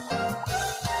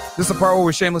 This is the part where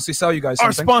we shamelessly sell you guys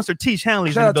Our something. sponsor, Teach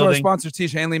Hanley's in Shout the out to our building. sponsor,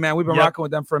 Teach Hanley, man. We've been Yep. rocking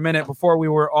with them for a minute before we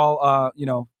were all,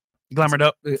 Glamored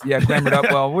up. glamored up.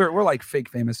 Well, we're like fake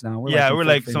famous now. Yeah, some we're fake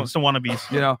like famous, some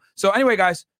wannabes. you know. So anyway,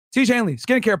 guys, Teach Hanley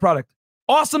skincare product,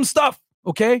 awesome stuff.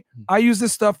 Okay, I use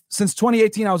this stuff since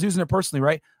 2018. I was using it personally,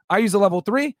 right? I use the level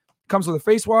 3. Comes with a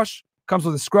face wash. Comes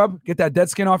with a scrub. Get that dead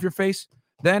skin off your face.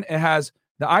 Then it has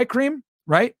the eye cream,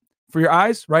 right, for your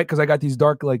eyes, right? Because I got these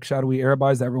dark, like shadowy Arab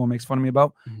eyes that everyone makes fun of me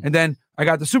about. Mhm. And then I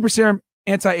got the super serum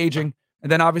anti-aging.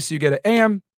 And then obviously you get an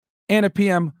AM and a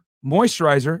PM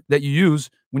moisturizer that you use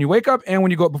when you wake up and when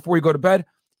you go before you go to bed.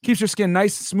 Keeps your skin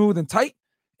nice, smooth, and tight.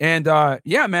 And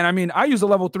yeah, man, I mean, I use the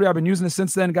level 3. I've been using it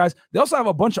since then, guys. They also have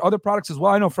a bunch of other products as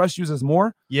well. I know Fresh uses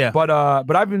more, Yeah. but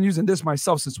I've been using this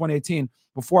myself since 2018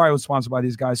 before I was sponsored by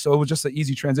these guys. So it was just an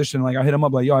easy transition. Like I hit them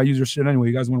up like, yo, I use your shit anyway.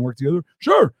 You guys want to work together?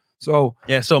 Sure. So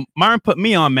Yeah, so Myron put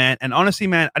me on, man. And honestly,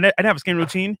 man, I didn't have a skin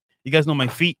routine. You guys know my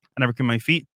feet. I never clean my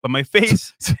feet, but my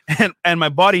face and my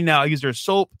body now, I use their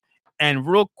soap. And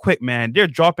real quick, man, they're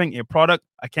dropping a product.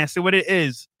 I can't say what it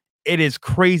is. It is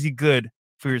crazy good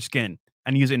for your skin.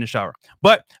 And use it in the shower.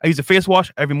 But I use a face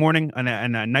wash every morning and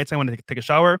at nighttime when I take a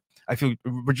shower. I feel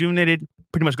rejuvenated,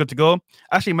 pretty much good to go.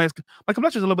 Actually, my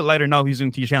complexion is a little bit lighter now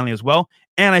using Teach Hanley as well.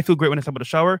 And I feel great when I step out of the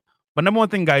shower. But number one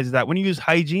thing, guys, is that when you use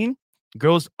hygiene,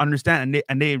 girls understand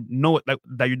and they know it,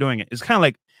 that you're doing it. It's kind of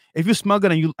like if you smell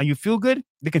good and you feel good,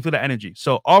 they can feel that energy.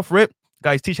 So off rip,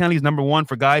 guys, Teach Hanley is number 1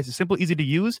 for guys. It's simple, easy to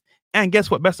use. And guess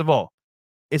what? Best of all,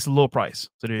 it's a low price.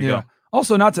 So there you go.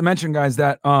 Also, not to mention, guys,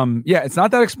 that it's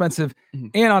not that expensive.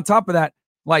 Mhm. And on top of that,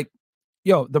 like,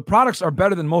 yo, the products are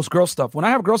better than most girl stuff. When I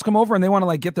have girls come over and they want to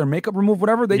like get their makeup removed,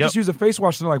 whatever, they Yep. just use a face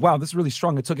wash and they're like, wow, this is really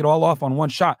strong. It took it all off on one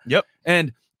shot. Yep.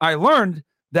 And I learned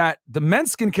that the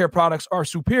men's skincare products are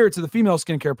superior to the female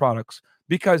skincare products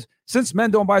because since men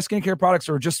don't buy skincare products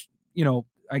or just,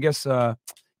 I guess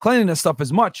cleanliness stuff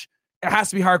as much, it has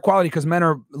to be higher quality because men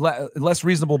are less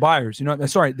reasonable buyers.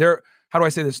 They're, how do I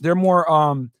say this? They're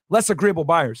more less agreeable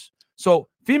buyers. So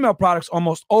female products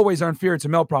almost always are inferior to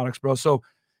male products, bro. So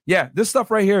yeah, this stuff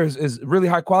right here is really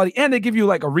high quality, and they give you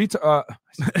like a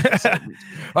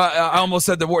I almost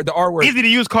said the R word. Easy to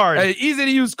use card. Easy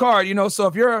to use card. So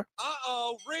if you're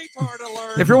retard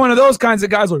alert. If you're one of those kinds of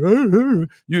guys, like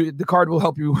the card will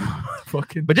help you.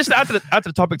 Fucking. But just after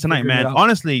the topic tonight, man.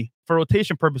 Honestly, for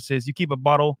rotation purposes, you keep a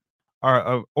bottle or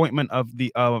a ointment of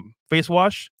the face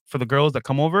wash for the girls that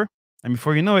come over, and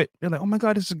before you know it, they're like, "Oh my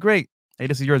god, this is great." Hey,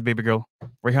 this is yours, baby girl.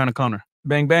 Right here on the counter.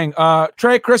 Bang, bang.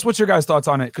 Trey, Chris, what's your guys' thoughts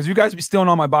on it? Because you guys be stealing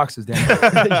all my boxes,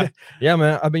 damn. Yeah,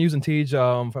 man. I've been using Tej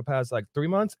for the past like 3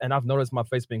 months, and I've noticed my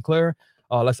face being clear,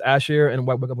 less ashier, and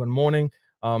wake up in the morning.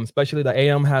 Especially the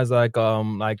AM has like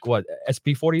what,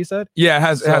 SP40 you said? Yeah, it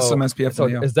has some SPF. So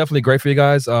it's definitely great for you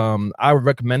guys. I would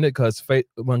recommend it because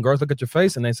when girls look at your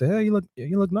face and they say, "Hey,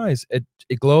 you look nice," it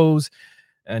glows,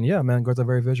 and yeah, man, girls are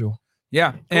very visual.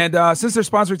 Yeah, and since they're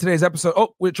sponsoring today's episode,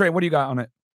 wait, Trey, what do you got on it?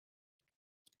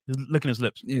 He's licking his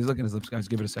lips. He's licking his lips, guys.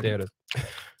 Give it a second. There it is.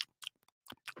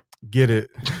 Get it.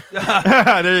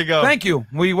 There you go. Thank you.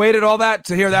 We waited all that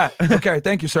to hear that. Okay,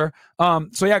 thank you, sir.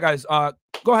 So yeah, guys,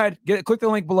 go ahead, get it. Click the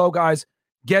link below, guys.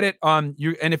 Get it. And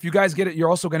if you guys get it, you're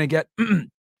also going to get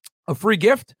a free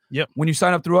gift. Yep. When you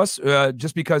sign up through us,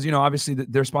 just because obviously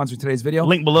they're sponsoring today's video.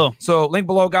 Link below. So link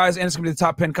below, guys, and it's going to be the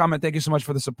top pinned comment. Thank you so much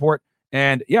for the support.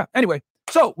 And yeah, anyway,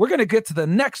 so we're going to get to the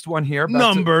next one here.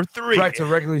 Number 3. Back to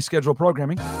regularly scheduled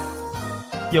programming.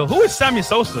 Yo, who is Sammy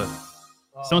Sosa?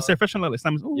 Someone say fresh like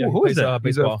Sammy. Ooh, Yeah, who is that?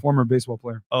 He's a former baseball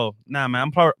player. Oh, nah, man.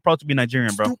 I'm proud to be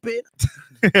Nigerian, bro.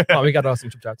 Stupid. Oh, we got some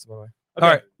super chats, by the way. Okay. All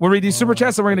right, we'll read these super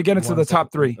chats and we're going to get into the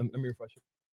top 3. Let me refresh it.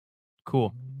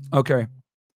 Cool. Okay.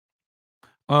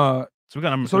 So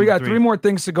we got 3 more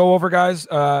things to go over, guys.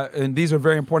 And these are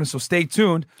very important, so stay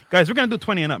tuned. Guys, we're going to do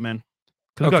 20 and up, man.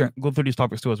 We got to go through these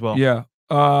topics too as well. Yeah.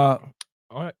 All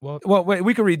right. Well, wait,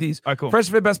 we can read these. All right, cool. Fresh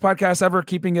Fit, best podcast ever.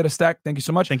 Keeping it a stack. Thank you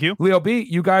so much. Thank you. Leo B,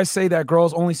 you guys say that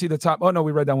girls only see the top. Oh, no,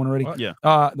 we read that one already. Yeah.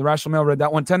 The Rational Male read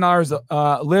that one.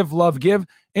 $10. Live, love, give.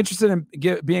 Interested in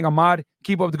being a mod.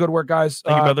 Keep up the good work, guys.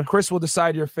 Thank you, brother. Chris will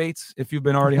decide your fates if you've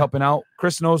been already helping out.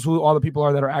 Chris knows who all the people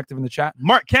are that are active in the chat.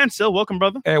 Mark Cancel, welcome,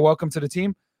 brother. Hey, welcome to the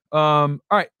team. All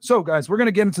right. So, guys, we're going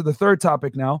to get into the third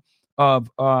topic now of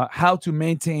how to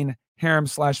maintain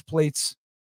harem/plates.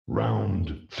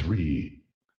 Round 3.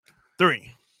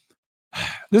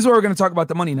 This is where we're going to talk about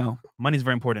the money now. Money's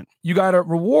very important. You got to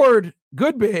reward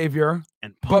good behavior,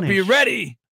 and but be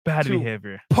ready bad to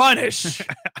behavior. Punish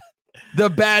the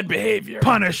bad behavior.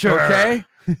 Punisher. Okay?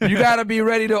 You got to be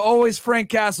ready to always Frank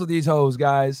Castle these hoes,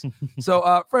 guys.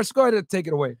 So, first, go ahead and take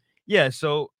it away. Yeah,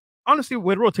 so honestly,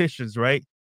 with rotations, right,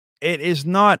 it is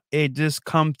not a just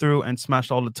come through and smash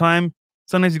all the time.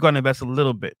 Sometimes you got to invest a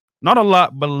little bit. Not a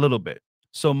lot, but a little bit.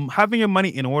 So having your money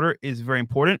in order is very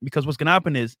important because what's going to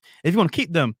happen is if you want to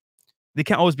keep them, they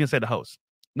can't always be inside the house.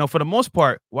 Now, for the most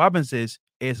part, what happens is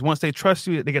once they trust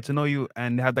you, they get to know you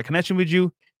and they have that connection with you,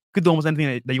 you could do almost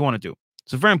anything that you want to do.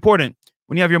 So it's very important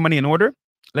when you have your money in order.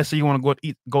 Let's say you want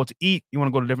to go to eat, you want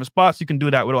to go to different spots, you can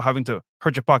do that without having to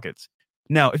hurt your pockets.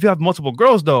 Now, if you have multiple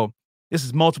girls, though, this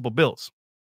is multiple bills.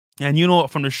 And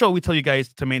from the show, we tell you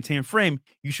guys to maintain frame,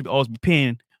 you should always be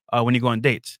paying when you go on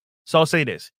dates. So I'll say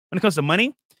this. When it comes to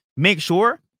money, make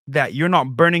sure that you're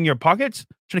not burning your pockets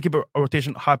trying to keep a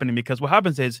rotation happening, because what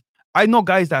happens is I know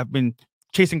guys that have been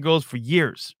chasing girls for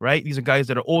years, right? These are guys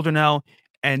that are older now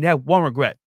and they have one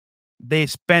regret. They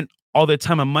spent all their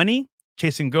time and money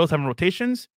chasing girls, having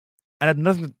rotations, and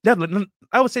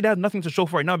I would say they have nothing to show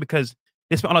for right now because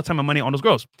they spent all that time and money on those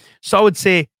girls. So I would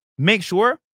say make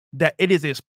sure that it is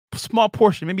a small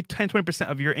portion, maybe 10-20%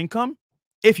 of your income,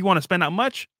 if you want to spend that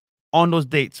much on those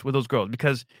dates with those girls,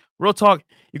 because real talk,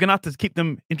 you're gonna have to keep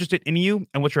them interested in you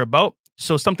and what you're about.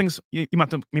 So some things you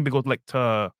might have to maybe go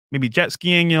to maybe jet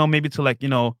skiing, maybe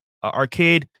to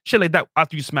arcade, shit like that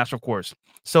after you smash, of course.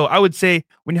 So I would say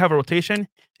when you have a rotation,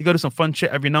 you go to some fun shit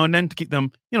every now and then to keep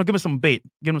them, give them some bait,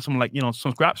 give them some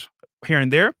some scraps here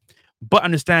and there, but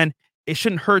understand it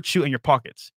shouldn't hurt you in your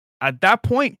pockets. At that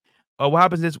point, what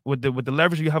happens is with the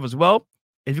leverage you have as well,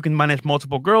 if you can manage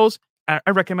multiple girls,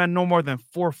 I recommend no more than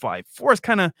 4 or 5. 4 is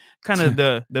kind of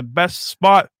the best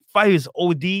spot. 5 is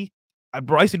OD.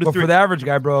 Bro, I used to do 3. For the average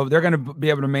guy, bro, they're gonna be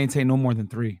able to maintain no more than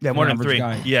 3. Yeah, more than 3.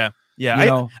 Guy. Yeah.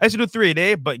 I used to do 3 a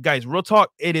day, but guys, real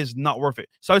talk, it is not worth it.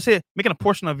 So I would say making a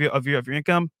portion of your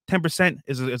income, 10%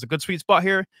 is a good sweet spot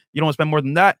here. You don't want to spend more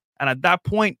than that, and at that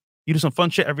point, you do some fun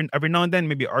shit every now and then,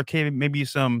 maybe arcade, maybe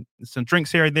some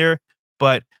drinks here and there.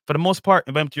 But for the most part,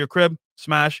 invite them to your crib,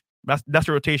 smash. That's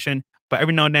the rotation. But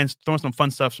every now and then, throwing some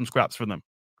fun stuff, some scraps for them.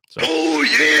 So. Oh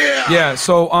yeah. Yeah.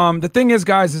 So the thing is,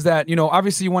 guys, is that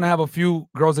obviously you want to have a few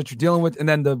girls that you're dealing with, and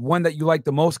then the one that you like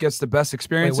the most gets the best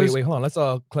experiences. Wait, hold on. Let's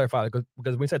clarify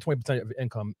because we said 20% of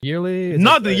income yearly.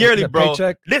 Not the yearly, bro.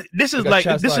 Paycheck? This is like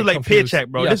paycheck,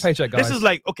 bro. Yeah, paycheck, guys. This is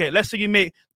like, okay, let's say you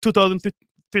make $2,000,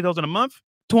 $3,000 a month,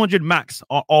 200 max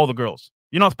on all the girls.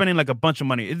 You're not spending like a bunch of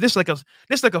money. This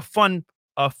is like a fun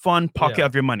pocket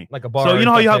of your money. Like a bar. So you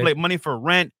know how you have like money for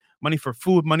rent, money for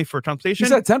food, money for transportation. You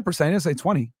said 10%. You didn't say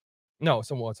 20. No,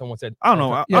 someone said. I don't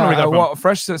know. I Yeah, don't know well,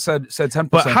 Fresh said 10%.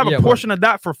 but have a portion of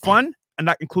that for fun, and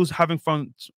that includes having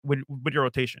fun with your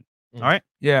rotation. All right.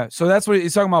 Yeah. So that's what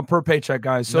he's talking about per paycheck,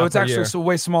 guys. So Not it's per actually year. a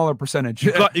way smaller percentage.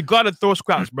 You got to throw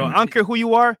scraps, bro. I don't care who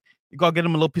you are. You got to get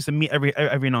them a little piece of meat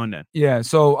every now and then. Yeah.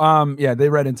 So they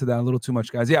read into that a little too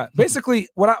much, guys. Yeah. Basically,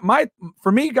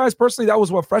 for me, guys, personally, that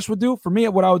was what Fresh would do. For me,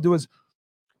 what I would do is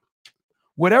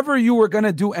whatever you were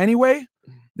gonna do anyway,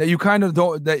 that you kind of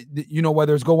don't,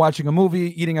 whether it's go watching a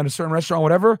movie, eating at a certain restaurant,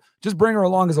 whatever, just bring her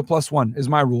along as a +1 is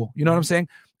my rule. You know what I'm saying?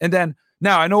 And then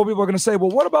now I know people are gonna say,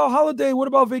 well, what about holiday? What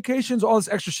about vacations? All this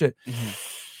extra shit.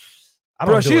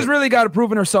 Bro, she's really got to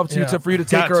prove in herself to you for you to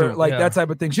take her that type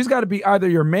of thing. She's got to be either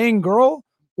your main girl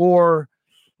or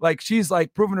like she's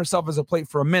like proving herself as a plate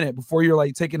for a minute before you're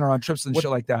like taking her on trips and shit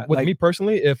like that. With like, me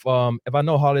personally, if I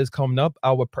know holidays coming up,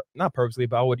 I would not purposely,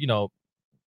 but I would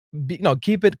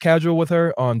keep it casual with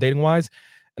her on dating wise,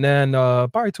 and then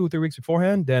probably 2 or 3 weeks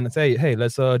beforehand, then say, hey,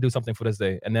 let's do something for this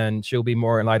day, and then she'll be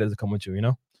more enlightened to come with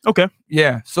you. Okay.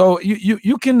 Yeah. So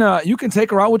you can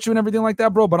take her out with you and everything like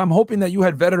that, bro. But I'm hoping that you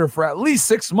had vetted her for at least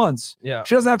 6 months. Yeah.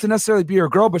 She doesn't have to necessarily be your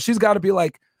girl, but she's got to be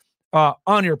like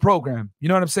on your program. You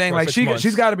know what I'm saying? For Like 6 months.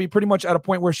 she's got to be pretty much at a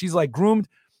point where she's like groomed.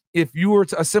 If you were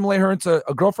to assimilate her into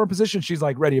a girlfriend position, she's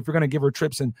like ready. If you're gonna give her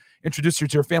trips and introduce her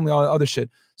to your family, all that other shit.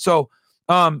 So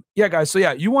yeah, guys. So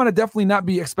yeah, you want to definitely not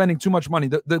be expending too much money.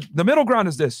 The middle ground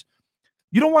is this.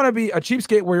 You don't want to be a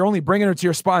cheapskate where you're only bringing her to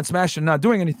your spot and smashing and not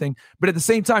doing anything. But at the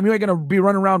same time, you ain't going to be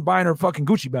running around buying her fucking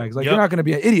Gucci bags. Like, you're not going to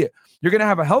be an idiot. You're going to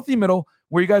have a healthy middle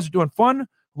where you guys are doing fun,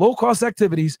 low-cost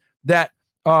activities that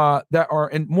are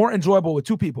more enjoyable with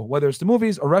two people, whether it's the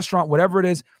movies, a restaurant, whatever it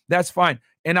is, that's fine.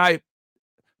 And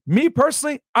me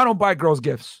personally, I don't buy girls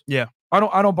gifts. Yeah. I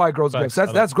don't buy girls gifts.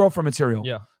 That's girlfriend material.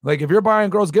 Yeah. Like, if you're buying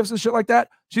girls gifts and shit like that,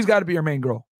 she's got to be your main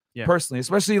girl. Yeah. Personally,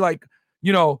 especially like,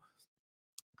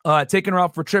 taking her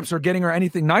out for trips or getting her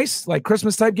anything nice, like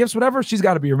Christmas type gifts, whatever, she's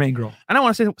got to be your main girl. And I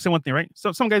want to say one thing, right?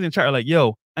 So some guys in the chat are like,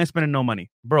 yo, I ain't spending no money.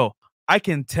 Bro, I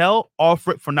can tell off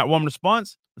from that warm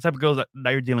response the type of girls that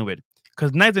you're dealing with.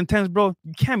 Because 9s and 10s, bro,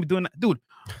 you can't be doing that. Dude,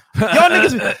 y'all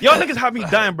niggas have me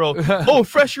dying, bro. Oh,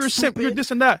 Fresh, you're a simp, you're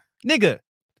this and that. Nigga, the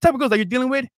type of girls that you're dealing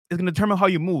with is going to determine how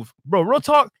you move. Bro, real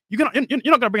talk, you're not going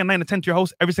to bring a 9 to 10 to your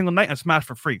house every single night and smash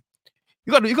for free.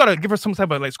 You gotta give her some type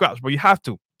of like scraps, bro. You have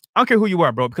to. I don't care who you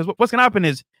are, bro, because what's gonna happen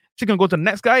is she's gonna go to the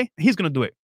next guy and he's gonna do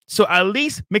it. So at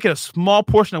least make it a small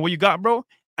portion of what you got, bro,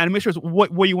 and make sure it's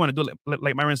what you want to do.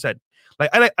 Like Myron said, like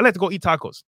I like to go eat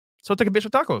tacos, so take a bitch for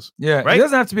tacos. Yeah, right. It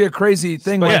doesn't have to be a crazy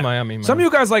thing. Like Like, Miami, man. some of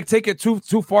you guys like take it too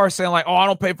far, saying like, "Oh, I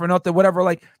don't pay for nothing," whatever.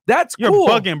 Like, that's You're cool,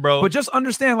 bugging, bro. But just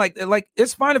understand, like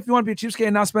it's fine if you want to be a cheapskate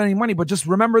and not spend any money, but just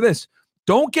remember this: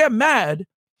 don't get mad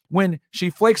when she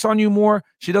flakes on you more.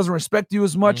 She doesn't respect you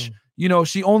as much.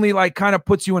 She only like kind of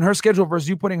puts you in her schedule versus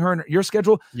you putting her in your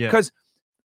schedule. Yeah. Because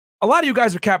a lot of you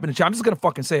guys are capping the chat. I'm just gonna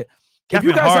fucking say it. If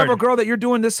you Capping guys have hard. a girl that you're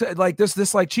doing this like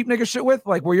cheap nigga shit with,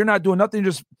 like where you're not doing nothing,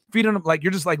 you're just feeding them, like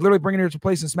you're just like literally bringing her to a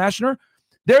place and smashing her,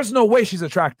 there's no way she's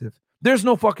attractive. There's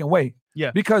no fucking way.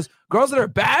 Yeah. Because girls that are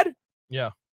bad,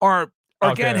 are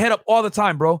getting hit up all the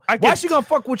time, bro. Why is she gonna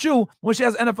fuck with you when she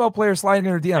has NFL players sliding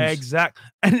in her DMs? Exactly.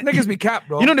 And Niggas be capped,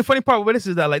 bro. You know the funny part with this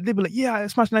is that like they be like, yeah, I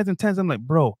smash 9s and 10s. I'm like,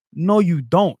 bro, no, you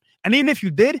don't. And even if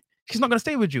you did, she's not gonna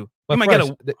stay with you. But You might Fresh,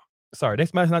 get they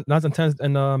smash 9s and 10s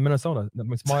in Minnesota,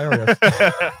 small areas.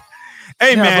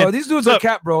 Hey, man, bro, these dudes are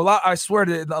capped, bro. I swear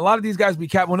to a lot of these guys be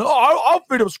capped. When I'll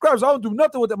feed them scraps, I don't do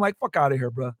nothing with them. Like, fuck out of here,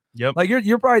 bro. Yep. Like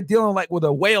you're probably dealing like with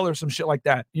a whale or some shit like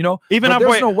that. Even But our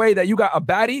there's boy- no way that you got a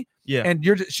baddie. Yeah. And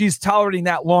she's tolerating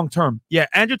that long term. Yeah,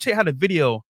 Andrew Tate had a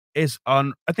video. Is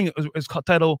on. I think it's called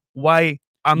titled "Why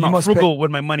I'm You Not must Frugal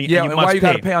with My Money." Yeah, and why you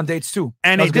got to pay. pay on dates too.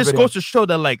 And That was it a good just video. goes to show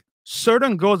that like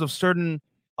certain girls of certain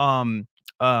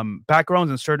backgrounds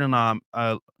and certain I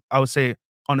would say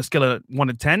on a scale of 1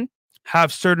 to 10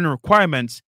 have certain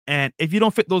requirements, and if you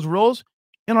don't fit those roles,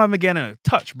 you're not even getting a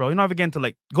touch, bro. You're not even getting to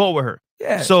like go with her.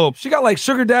 Yeah. So she got like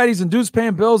sugar daddies and dudes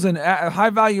paying bills and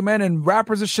high value men and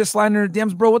rappers and shit sliding in her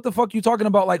DMs, bro. What the fuck you talking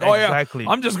about? Like, Exactly. oh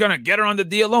yeah, I'm just gonna get her on the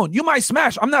D alone. You might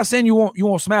smash. I'm not saying you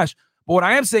won't smash, But what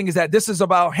I am saying is that this is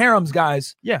about harems,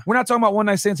 guys. Yeah. We're not talking about one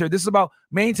night stands here. This is about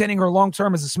maintaining her long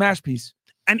term as a smash piece.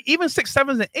 And even 6,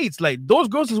 7s, and 8s, like those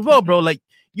girls as well, bro. Like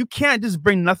you can't just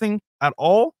bring nothing at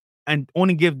all and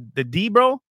only give the D,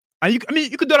 bro. And you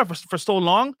could do that for so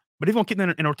long, but if you want to keep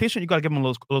them in rotation, you gotta give them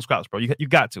those scraps, bro. You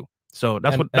got to. So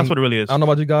that's what it really is. I don't know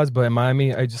about you guys, but in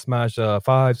Miami, I just smashed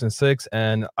 5s and 6,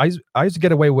 and I used to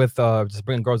get away with just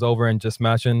bringing girls over and just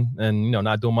smashing and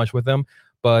not doing much with them.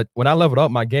 But when I leveled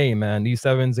up my game, man, these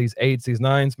 7s, these 8s, these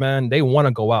 9s, man, they want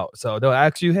to go out. So they'll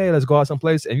ask you, hey, let's go out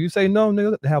someplace. If you say no,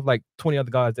 they have like 20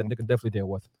 other guys that they can definitely deal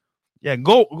with. Yeah,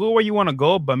 go where you want to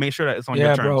go, but make sure that it's on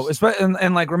your terms. Bro.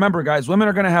 And like, remember, guys, women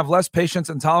are going to have less patience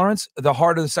and tolerance the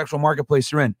harder the sexual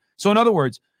marketplace you're in. So in other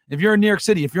words, if you're in New York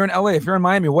City, if you're in LA, if you're in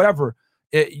Miami, whatever,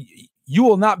 you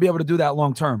will not be able to do that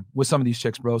long term with some of these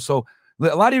chicks, bro. So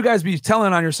a lot of you guys be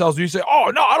telling on yourselves. You say,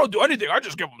 "Oh no, I don't do anything. I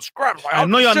just give them scraps." I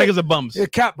know y'all niggas are bums. Yeah,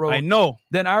 cap, bro. I know.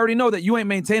 Then I already know that you ain't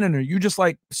maintaining her. You just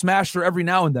like smash her every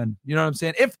now and then. You know what I'm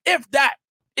saying? If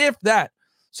that.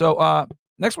 So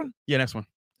next one. Yeah, next one.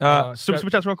 Super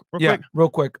chats real quick. Real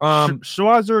quick.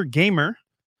 Schwarzer Gamer.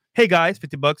 Hey guys,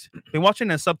 $50. Been watching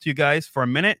and sub to you guys for a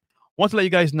minute. Want to let you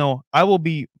guys know I will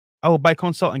buy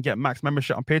consult and get max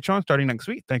membership on Patreon starting next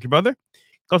week. Thank you, brother.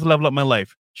 Got to level up my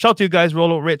life. Shout out to you guys,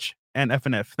 Rolo, Rich, and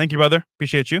FNF. Thank you, brother.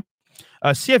 Appreciate you.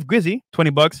 CF Grizzy,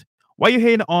 $20. Why you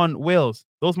hating on whales?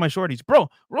 Those my shorties. Bro,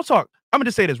 real talk. I'm going to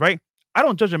just say this, right? I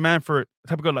don't judge a man for the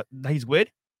type of girl that he's with.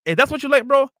 If that's what you like,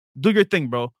 bro, do your thing,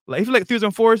 bro. Like if you like 3s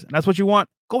and 4s and that's what you want,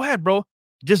 go ahead, bro.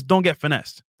 Just don't get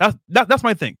finessed. That's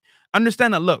my thing.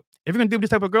 Understand that, look, if you're going to deal with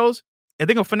this type of girls, if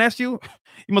they're going to finesse you,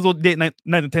 you must as well date 9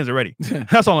 and 10s already.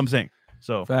 That's all I'm saying.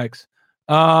 So facts.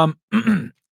 Now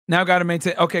got to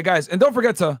maintain. Okay, guys. And don't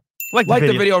forget to like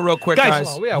the video real quick,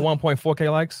 guys. We have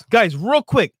 1.4K likes. Guys, real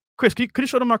quick. Chris, could you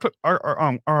show them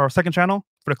our second channel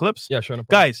for the clips? Yeah, sure. No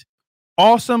guys,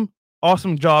 awesome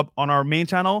job on our main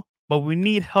channel, but we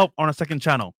need help on our second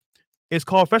channel. It's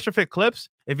called Fresh and Fit Clips.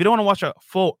 If you don't want to watch a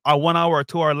full 1 hour or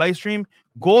 2 hour live stream,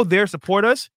 go there, support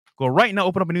us. Go right now,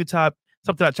 open up a new tab,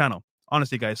 sub to that channel.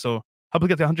 Honestly, guys. So help us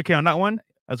get to 100K on that one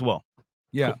as well.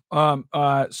 Yeah. Cool.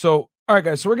 So all right,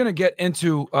 guys. So we're gonna get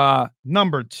into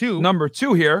number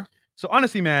two here. So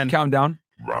honestly, man, countdown.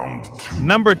 Round 2.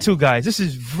 Number 2, guys. This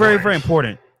is very, very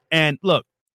important. And look,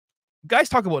 guys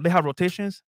talk about they have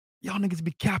rotations. Y'all niggas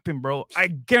be capping, bro. I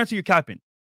guarantee you're capping.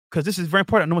 Because this is very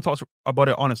important. No one talks about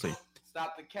it honestly.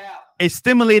 Stop the cap. It's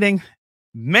stimulating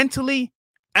mentally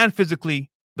and physically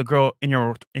the girl in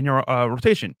your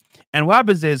rotation. And what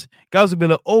happens is guys will be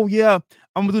like, oh yeah,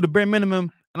 I'm gonna do the bare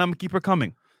minimum and I'm gonna keep her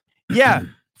coming. Yeah,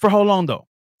 for how long though?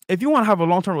 If you want to have a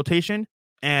long-term rotation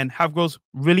and have girls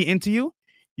really into you,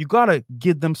 you gotta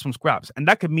give them some scraps. And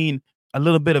that could mean a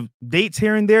little bit of dates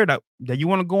here and there that you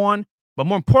want to go on. But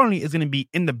more importantly, it's gonna be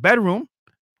in the bedroom.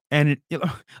 And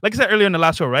like I said earlier in the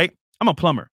last show, right? I'm a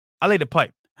plumber. I lay the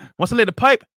pipe. Once I lay the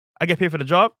pipe, I get paid for the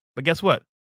job. But guess what?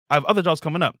 I have other jobs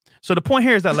coming up. So the point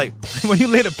here is that, like, when you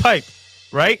lay the pipe,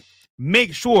 right?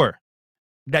 Make sure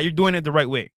that you're doing it the right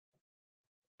way.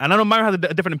 And I know Myra has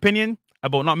a different opinion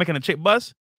about not making a chick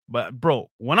bust. But bro,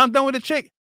 when I'm done with the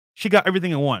chick, she got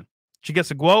everything in one. She gets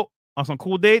to go out on some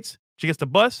cool dates. She gets to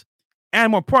bust.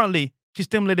 And more importantly, she's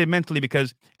stimulated mentally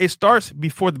because it starts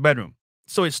before the bedroom.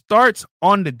 So it starts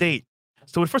on the date.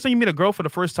 So the first time you meet a girl for the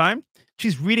first time,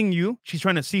 she's reading you. She's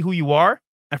trying to see who you are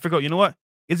and figure out, you know what?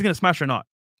 Is it going to smash or not?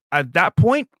 At that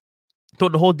point,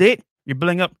 throughout the whole date, you're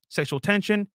building up sexual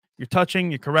tension. You're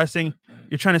touching, you're caressing.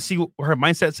 You're trying to see where her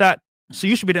mindset's at. So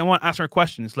you should be the one asking her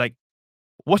questions like,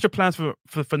 what's your plans for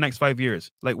the next 5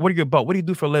 years? Like, what are you about? What do you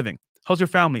do for a living? How's your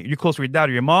family? Are you close to your dad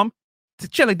or your mom? To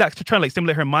shit like that, to try to like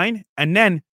stimulate her mind. And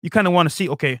then you kind of want to see,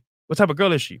 okay, what type of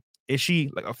girl is she? Is she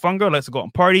like a fun girl? Likes to go out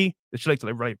and party? Does she like to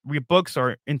like read books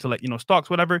or into like, stocks,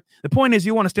 whatever? The point is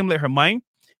you want to stimulate her mind.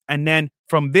 And then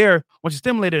from there, once you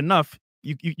stimulate it enough,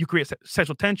 you create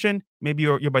sexual tension. Maybe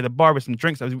you're by the bar with some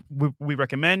drinks as we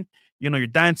recommend. You're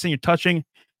dancing, you're touching.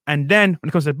 And then when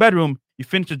it comes to the bedroom, you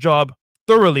finish the job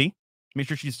thoroughly. Make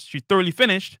sure she's thoroughly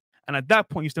finished. And at that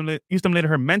point, you stimulate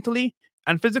her mentally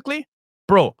and physically.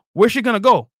 Bro, where's she going to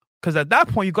go? Because at that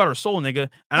point, you got her soul, nigga.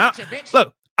 And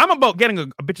look, I'm about getting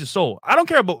a bitch's soul. I don't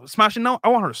care about smashing now. I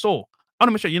want her soul. I want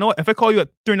to make sure, you know what? If I call you at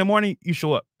 3 a.m, you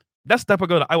show up. That's the type of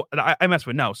girl that I mess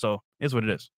with now. So it's what it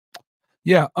is.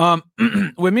 Yeah.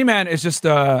 With me, man, it's just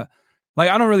like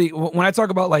I don't really, when I talk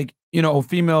about like,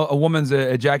 a woman's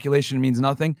ejaculation means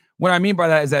nothing. What I mean by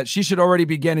that is that she should already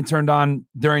be getting turned on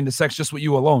during the sex just with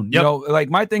you alone. Yep. Like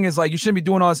my thing is like you shouldn't be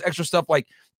doing all this extra stuff like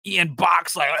eating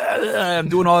box, like I'm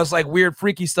doing all this like weird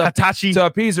freaky stuff Hitachi to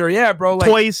appease her. Yeah, bro. Like,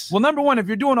 toys. Well, number one, if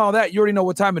you're doing all that, you already know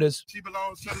what time it is. She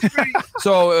belongs to the street.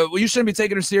 So you shouldn't be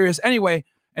taking her serious anyway.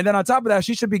 And then on top of that,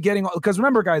 she should be getting, because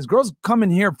remember, guys, girls come in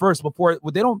here first before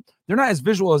they're not as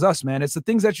visual as us, man. It's the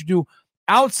things that you do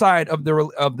outside of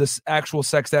this actual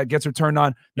sex that gets her turned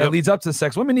on, that leads up to the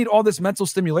sex. Women need all this mental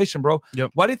stimulation, bro.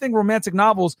 Why do you think romantic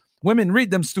novels, women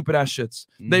read them stupid ass shits?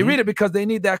 They read it because they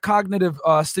need that cognitive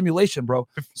stimulation, bro.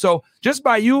 So just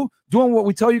by you doing what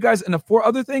we tell you guys and the 4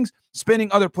 other things,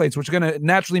 spinning other plates, which are going to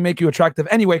naturally make you attractive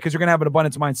anyway, because you're going to have an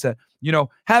abundance mindset,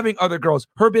 having other girls,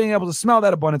 her being able to smell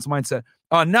that abundance mindset,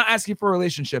 not asking for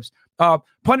relationships,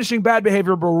 punishing bad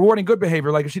behavior, but rewarding good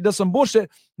behavior. Like if she does some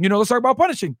bullshit, let's talk about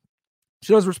punishing.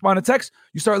 She doesn't respond to text,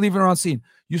 you start leaving her on scene.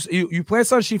 You plan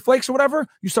something, she flakes or whatever,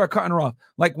 you start cutting her off.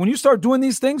 Like when you start doing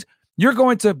these things, you're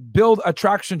going to build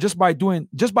attraction just by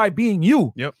being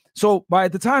you. Yep. So by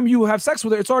the time you have sex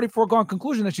with her, it's already foregone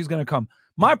conclusion that she's going to come.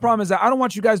 My problem is that I don't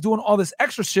want you guys doing all this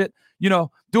extra shit,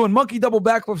 doing monkey double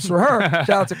backflips for her. Shout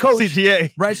out to Coach.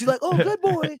 CTA. Right? She's like, oh, good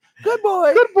boy.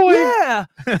 Yeah.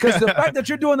 Because the fact that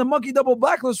you're doing the monkey double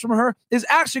backflips from her is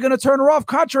actually going to turn her off,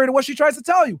 contrary to what she tries to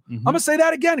tell you. I'm going to say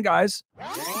that again, guys.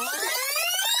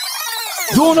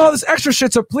 Doing all this extra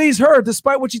shit to please her,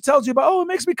 despite what she tells you about, it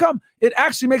makes me come. It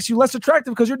actually makes you less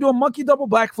attractive because you're doing monkey double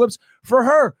backflips for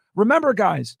her. Remember,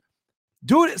 guys,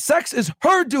 sex is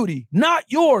her duty, not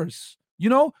yours.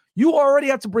 You already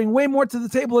have to bring way more to the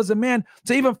table as a man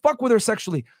to even fuck with her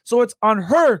sexually. So it's on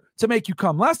her to make you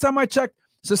come. Last time I checked,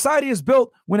 society is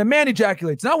built when a man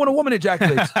ejaculates, not when a woman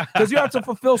ejaculates, because you have to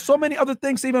fulfill so many other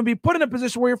things to even be put in a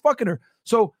position where you're fucking her.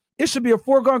 So it should be a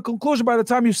foregone conclusion by the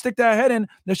time you stick that head in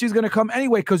that she's going to come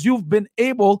anyway, because you've been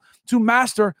able to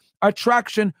master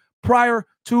attraction prior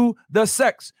to the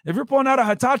sex. If you're pulling out a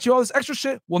Hitachi, all this extra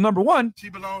shit, well, number one, she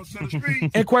belongs to the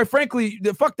street. And quite frankly,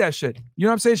 fuck that shit. You know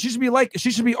what I'm saying? She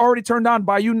should be already turned on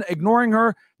by you ignoring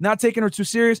her, not taking her too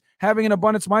serious, having an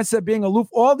abundance mindset, being aloof.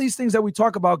 All these things that we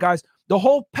talk about, guys, the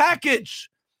whole package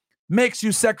makes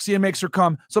you sexy and makes her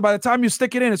come. So by the time you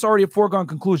stick it in, it's already a foregone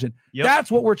conclusion. Yep.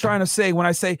 That's what we're trying to say when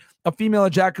I say a female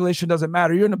ejaculation doesn't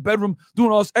matter. You're in the bedroom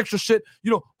doing all this extra shit.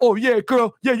 Oh yeah,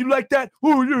 girl, yeah, you like that?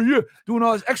 Oh yeah. Doing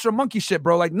all this extra monkey shit,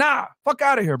 bro. Like, nah, fuck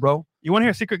out of here, bro. You want to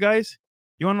hear a secret, guys?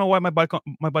 You want to know why my body count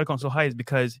is so high? Is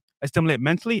because I stimulate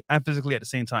mentally and physically at the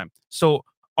same time. So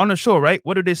on the show, right?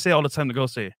 What do they say all the time? The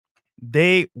girls say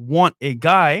they want a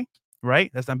guy,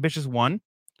 right? That's the ambitious one.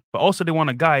 But also they want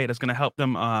a guy that's going to help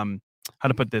them, how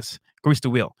to put this, grease the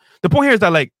wheel. The point here is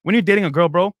that, like, when you're dating a girl,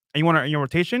 bro, and you want her in your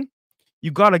rotation,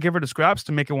 you got to give her the scraps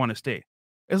to make her want to stay.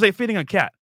 It's like feeding a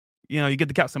cat. You get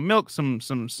the cat some milk, some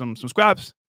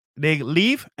scraps. They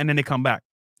leave, and then they come back.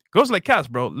 Girls are like cats,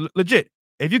 bro. Legit.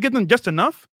 If you give them just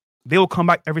enough, they will come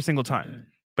back every single time.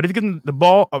 But if you give them the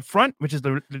ball up front, which is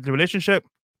the relationship,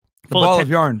 the ball of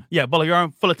yarn. Yeah, ball of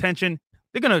yarn, full attention.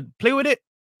 They're going to play with it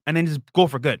and then just go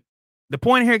for good. The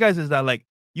point here, guys, is that, like,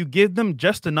 you give them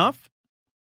just enough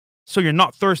so you're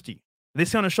not thirsty. They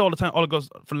say on the show all the time, all the girls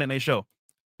for late night show,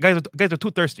 guys are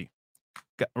too thirsty.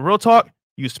 Real talk,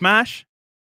 you smash,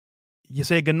 you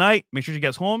say goodnight, make sure she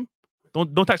gets home.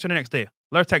 Don't text her the next day.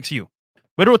 Let her text you.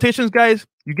 With rotations, guys,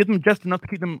 you give them just enough to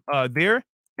keep them there,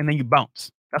 and then you bounce.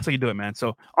 That's how you do it, man.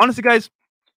 So honestly, guys,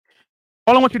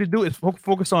 all I want you to do is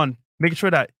focus on making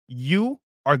sure that you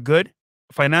are good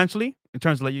financially, in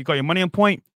terms of, like, you got your money on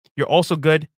point. You're also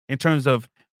good in terms of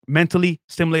mentally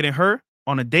stimulating her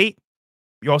on a date.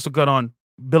 You're also good on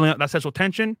building up that sexual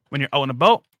tension when you're out and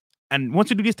about. And once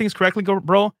you do these things correctly,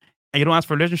 bro, and you don't ask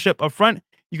for a relationship up front,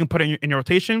 you can put it in your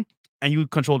rotation and you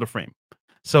control the frame.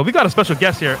 So we got a special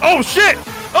guest here. Oh, shit!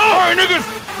 Oh, all right,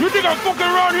 niggas! You think I'm fucking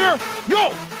around here?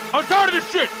 Yo, I'm tired of this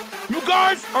shit. You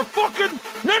guys are fucking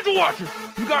ninja watchers.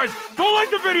 You guys don't like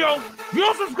the video. You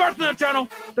don't subscribe to the channel.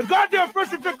 The goddamn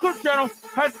Fresh and Fit Clips channel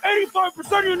has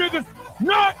 85% of you niggas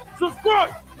not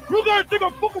subscribed. You guys think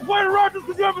I'm fucking playing around just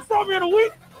because you haven't saw me in a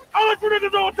week? I'll let you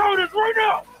niggas know what time it is right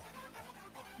now.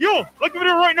 Yo, like the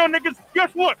video right now, niggas.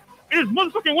 Guess what? It is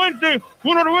motherfucking Wednesday.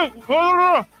 Stop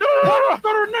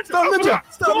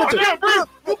ninja. Bro.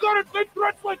 You gotta make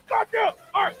threats like goddamn.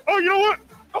 All right. Oh, you know what?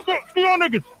 Okay, see y'all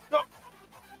niggas.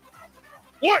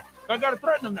 What? I gotta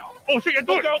threaten them now. Oh shit,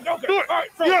 do it. Okay. Do it. All right,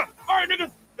 so, yeah. All right,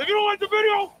 niggas. If you don't like the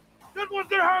video, this one's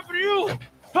gonna happen to you.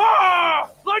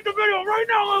 Like the video right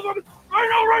now, motherfuckers. Right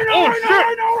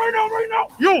now.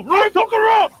 Yo, right, fuck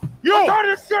around. Yo, I'm tired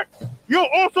of this shit. Yo,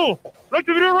 also, like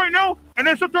the video right now, and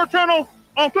then sub to our channel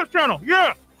on Clips channel.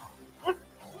 Yeah.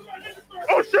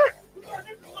 Oh shit.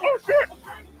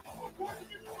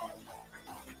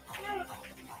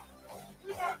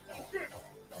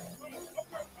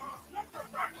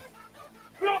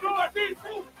 Yo,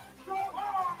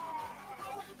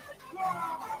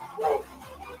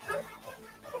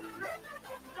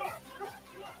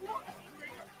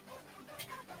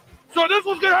 So this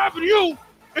was gonna happen to you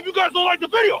if you guys don't like the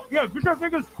video. Yeah, bitch ass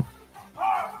niggas.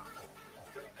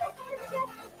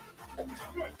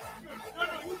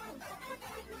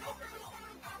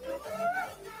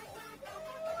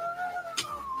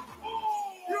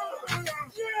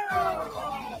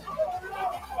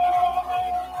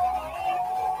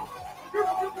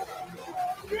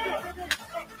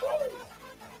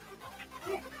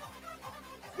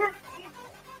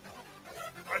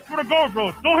 I swear to God,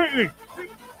 bro, don't hit me.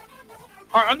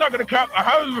 All right, I'm not gonna cap. I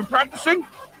haven't been practicing,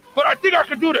 but I think I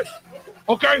can do this.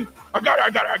 Okay, I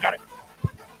got it.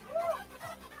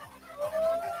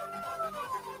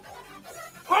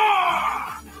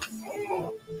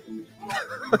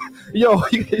 Yo,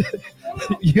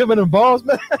 you giving them balls,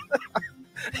 man?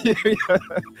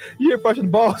 You're brushing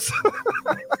balls.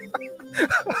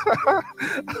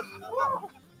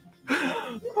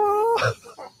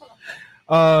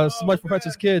 So much for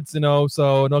Fresh's kids,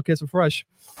 so no kids for Fresh.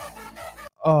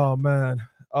 Oh man.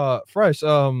 Fresh,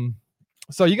 so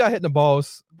you got hit in the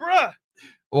balls. Bruh.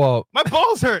 Well, my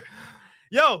balls hurt.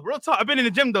 Yo, real talk. I've been in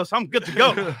the gym though, so I'm good to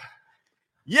go.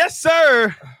 Yes,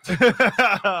 sir.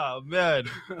 Oh, man.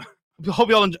 Hope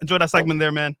y'all enjoy that segment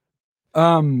there, man.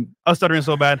 I was stuttering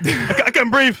so bad. I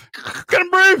couldn't breathe.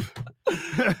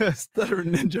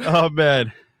 Stuttering ninja. Oh,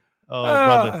 man. Oh,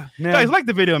 brother. Man. Guys, like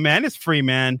the video, man. It's free,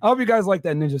 man. I hope you guys like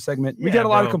that ninja segment. We get a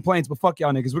lot of complaints, but fuck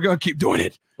y'all niggas. We're going to keep doing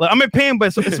it. Like, I'm in pain,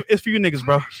 but it's for you niggas,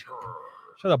 bro.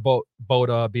 Shut up, Boat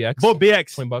BX. Boat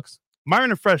BX. $20. Myron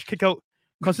and Fresh kick out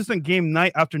consistent game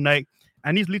night after night,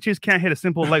 and these leeches can't hit a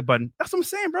simple like button. That's what I'm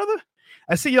saying, brother.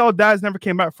 I see y'all dads never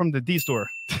came back from the D store.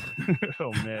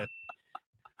 Oh, man.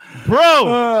 Bro.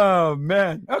 Oh,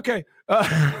 man. Okay. All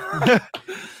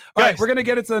right, we're going to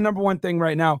get into the number one thing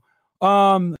right now.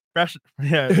 Fresh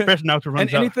now to run.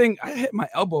 And anything, I hit my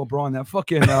elbow, bro, on that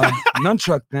fucking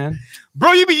nunchuck, man.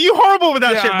 Bro, you horrible with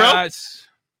that shit, bro.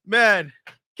 Man,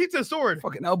 keep the sword.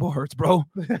 Fucking elbow hurts, bro.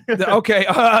 Okay,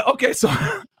 so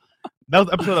that was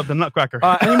the episode of the Nutcracker.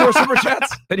 Any more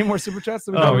super chats?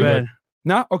 Oh, man.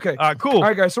 No? Okay. Cool. All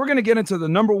right, guys. So we're gonna get into the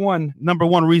number one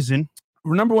reason,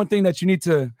 number one thing that you need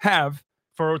to have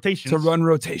for rotations to run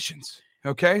rotations.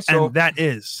 Okay, so and that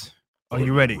is. Are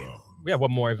you ready? We have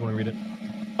one more if you want to read it.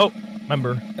 Oh,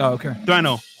 remember? Oh, okay. Do I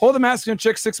know? Hold a masculine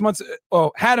chick 6 months.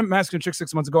 Oh, had a masculine chick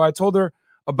 6 months ago. I told her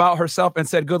about herself and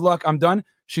said, "Good luck. I'm done."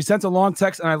 She sent a long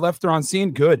text and I left her on scene.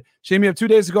 Good. She hit me up 2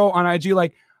 days ago on IG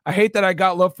like, "I hate that I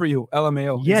got love for you."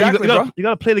 LMAO. Yeah, exactly, bro. You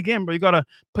gotta play the game, bro. You gotta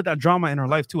put that drama in her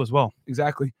life too, as well.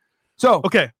 Exactly. So,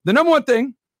 okay, the number one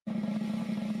thing,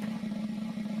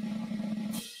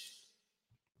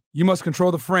 you must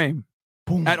control the frame.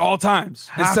 Boom. At all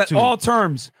times. And set all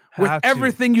terms with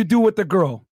everything you do with the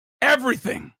girl.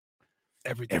 Everything.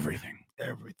 You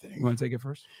want to take it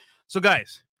first? So,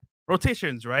 guys,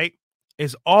 rotations, right,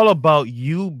 is all about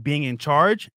you being in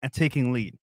charge and taking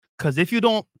lead. Because if you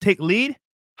don't take lead,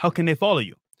 how can they follow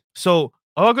you? So,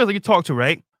 all girls that you talk to,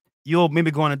 right, you'll maybe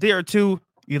go on a date or two,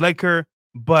 you like her,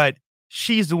 but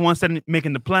she's the one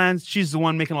making the plans. She's the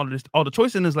one making all the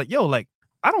choices. And it's like, yo, like,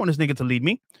 I don't want this nigga to lead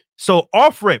me. So,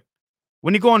 off rip,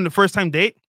 when you go on the first time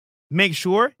date, make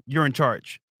sure you're in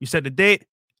charge. You set the date,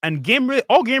 and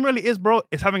all game really is, bro,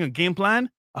 is having a game plan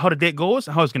of how the date goes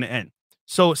and how it's going to end.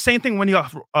 So same thing when you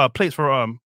got plays for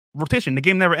rotation. The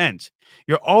game never ends.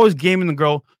 You're always gaming the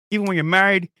girl, even when you're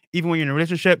married, even when you're in a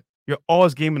relationship, you're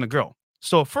always gaming the girl.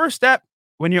 So first step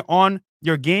when you're on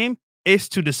your game is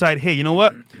to decide, hey, you know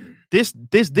what? This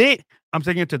date, I'm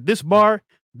taking it to this bar,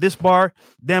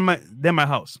 then my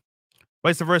house.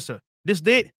 Vice versa. This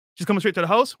date, she's coming straight to the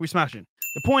house, we're smashing.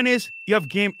 The point is, you have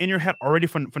game in your head already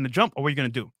from the jump of what you're going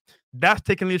to do. That's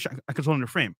taking leadership and controlling the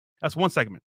frame. That's one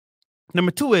segment.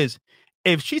 Number two is,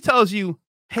 if she tells you,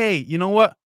 hey, you know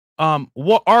what?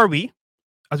 What are we?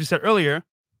 As we said earlier,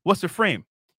 what's the frame?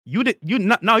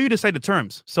 Now you decide the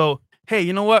terms. So, hey,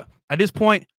 you know what? At this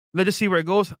point, let's just see where it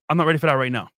goes. I'm not ready for that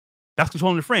right now. That's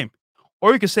controlling the frame.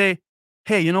 Or you could say,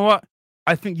 hey, you know what?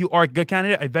 I think you are a good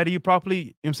candidate. I vetted you properly. You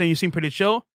know what I'm saying? You seem pretty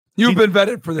chill. You've been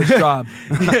vetted for this job.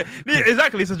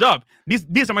 Exactly. It's a job.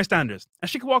 These are my standards. And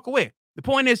she can walk away. The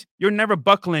point is, you're never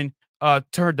buckling to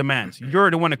her demands. You're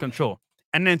the one to control.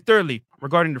 And then thirdly,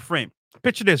 regarding the frame,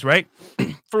 picture this, right?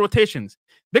 For rotations,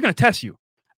 they're going to test you.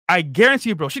 I guarantee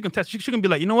you, bro, she can test you. She can be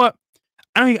like, you know what?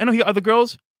 I know you other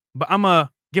girls, but I'm going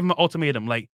to give them an ultimatum.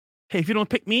 Like, hey, if you don't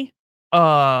pick me,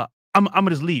 I'm going to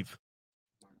just leave.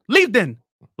 Leave then,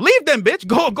 bitch.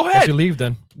 Go ahead. If you leave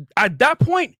then. At that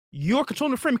point, you're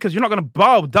controlling the frame because you're not going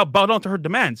to bow down to her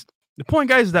demands. The point,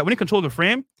 guys, is that when you control the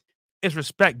frame, it's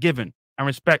respect given and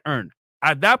respect earned.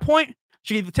 At that point,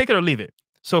 she can either take it or leave it.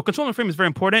 So controlling the frame is very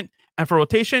important. And for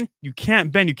rotation, you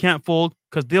can't bend, you can't fold.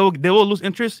 because they will lose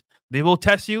interest. They will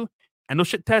test you, and those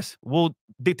shit tests will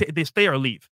dictate they stay or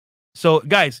leave. So,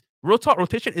 guys, real talk,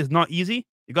 rotation is not easy.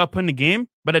 You got to put in the game,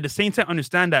 but at the same time,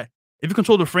 understand that if you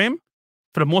control the frame,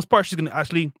 for the most part, she's gonna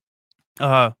actually,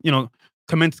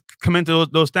 comment to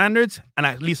those standards and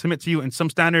at least submit to you in some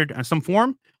standard and some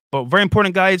form. But very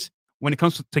important, guys, when it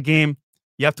comes to game,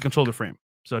 you have to control the frame.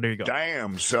 So there you go.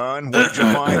 Damn, son. Where'd you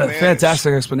find this?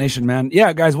 Fantastic explanation, man.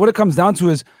 Yeah, guys, what it comes down to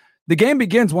is the game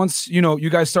begins once, you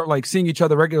guys start like seeing each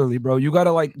other regularly, bro. You got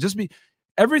to like just be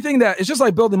everything that it's just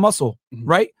like building muscle,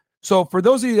 right? So for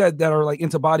those of you that are like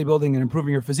into bodybuilding and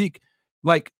improving your physique,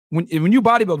 like when you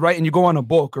bodybuild, right, and you go on a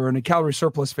bulk or in a calorie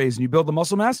surplus phase and you build the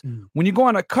muscle mass, when you go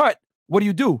on a cut, what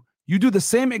do? You do the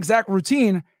same exact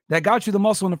routine that got you the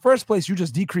muscle in the first place. You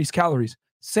just decrease calories.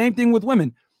 Same thing with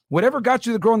women. Whatever got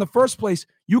you to grow in the first place,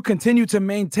 you continue to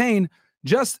maintain.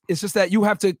 It's just that you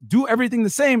have to do everything the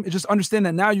same. Just understand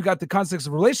that now you got the context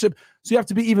of a relationship, so you have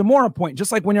to be even more on point.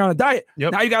 Just like when you're on a diet,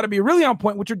 now you got to be really on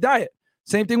point with your diet.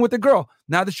 Same thing with the girl.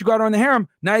 Now that you got her on the harem,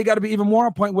 now you got to be even more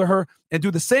on point with her and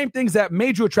do the same things that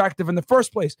made you attractive in the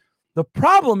first place. The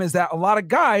problem is that a lot of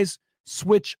guys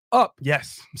switch up.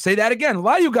 Yes. Say that again. A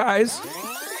lot of you guys,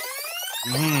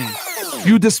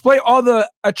 you display all the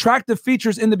attractive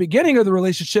features in the beginning of the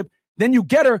relationship, then you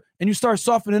get her and you start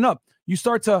softening up. You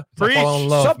start to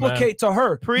supplicate to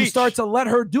her. You start to let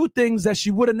her do things that she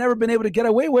would have never been able to get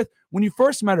away with when you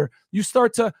first met her. You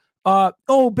start to,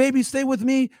 oh, baby, stay with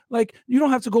me. Like, you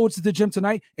don't have to go to the gym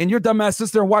tonight. And your dumbass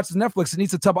sister and watches Netflix and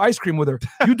eats a tub of ice cream with her.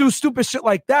 You do stupid shit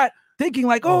like that, thinking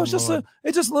like, it's just a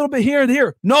little bit here and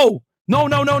here. No,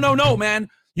 man.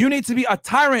 You need to be a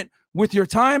tyrant with your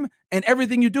time and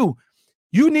everything you do.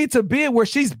 You need to be where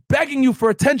she's begging you for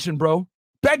attention, bro.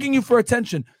 Begging you for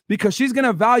attention, because she's going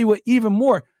to value it even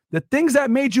more. The things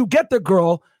that made you get the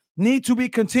girl need to be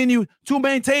continued to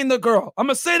maintain the girl. I'm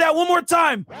going to say that one more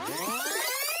time.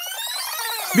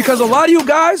 Because a lot of you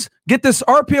guys get this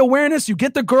RP awareness. You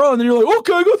get the girl, and then you're like,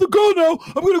 okay, I got the girl now.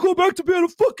 I'm going to go back to being a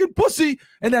fucking pussy.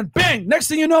 And then bang, next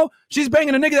thing you know, she's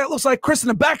banging a nigga that looks like Chris in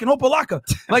the back in Opalaka.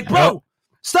 Like, bro,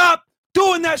 stop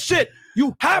doing that shit.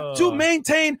 You have to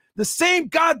maintain the same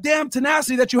goddamn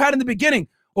tenacity that you had in the beginning,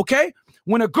 okay?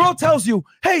 When a girl tells you,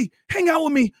 hey, hang out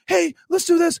with me. Hey, let's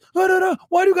do this. Why do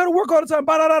you got to work all the time?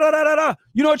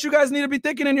 You know what you guys need to be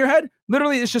thinking in your head?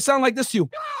 Literally, it should sound like this to you.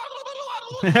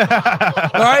 All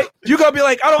right? You got to be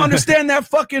like, I don't understand that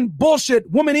fucking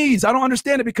bullshit, womanese. I don't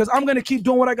understand it because I'm going to keep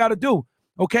doing what I got to do.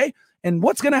 Okay? And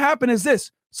what's going to happen is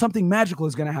this. Something magical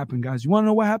is going to happen, guys. You want to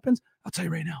know what happens? I'll tell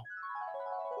you right now.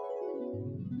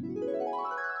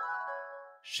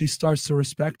 She starts to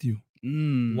respect you.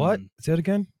 What? Say it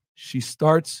again. She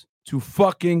starts to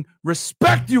fucking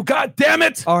respect you. God damn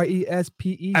it.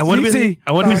 RESPECT. I want to say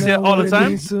it all the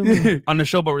time on the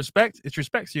show, but it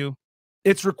respects you.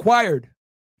 It's required.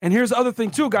 And here's the other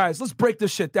thing too, guys. Let's break this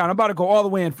shit down. I'm about to go all the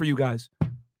way in for you guys.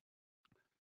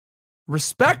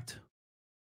 Respect.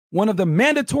 One of the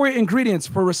mandatory ingredients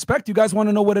for respect. You guys want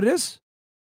to know what it is?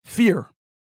 Fear.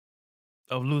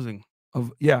 Of losing.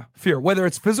 Fear. Whether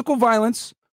it's physical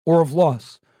violence or of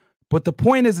loss. But the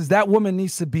point is that woman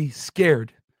needs to be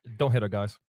scared. Don't hit her,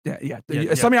 guys. Yeah.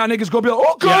 Some of y'all niggas gonna be like,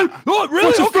 okay, oh,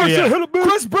 really? Okay, hit him,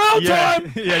 Chris Brown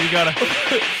time. Yeah, you gotta.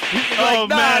 Like,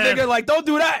 nah, nigga, like, don't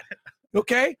do that.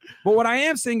 Okay? But what I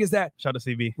am saying is that shout out to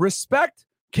CB. Respect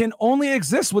can only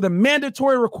exist with a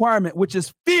mandatory requirement, which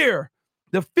is fear.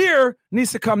 The fear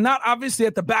needs to come not obviously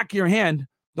at the back of your hand.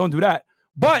 Don't do that.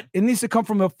 But it needs to come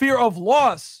from a fear of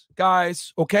loss,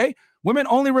 guys. Okay? Women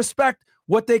only respect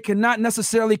what they cannot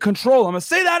necessarily control. I'm going to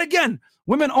say that again.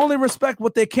 Women only respect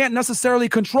what they can't necessarily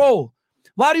control.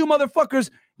 A lot of you motherfuckers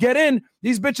get in,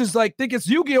 these bitches like think it's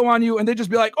Yu-Gi-Oh on you, and they just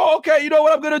be like, oh, okay, you know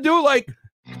what I'm going to do? Like,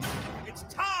 it's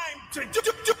time to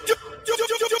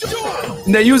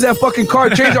and they use that fucking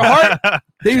card, change your heart.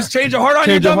 They use change your heart on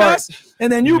your dumbass.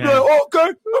 And then you be like, oh, okay,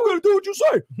 I'm going to do what you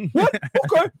say. What?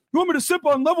 Okay. You want me to sip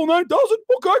on level 9,000?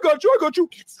 Okay, I got you.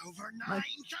 It's over 9,000.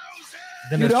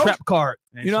 Then there's trap card.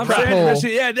 You know what I'm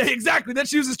saying? Exactly. Then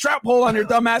she uses trap hole on your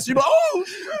dumbass. You be like, oh.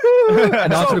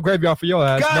 And on to the graveyard for your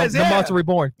ass. Guys, no monster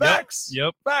reborn. Facts.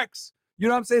 Yep. Facts. You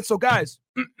know what I'm saying? So, guys,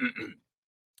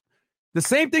 the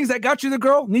same things that got you the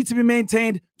girl need to be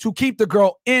maintained to keep the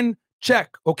girl in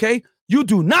check, okay? You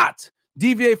do not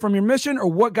deviate from your mission or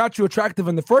what got you attractive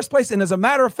in the first place. And as a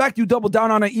matter of fact, you double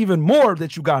down on it even more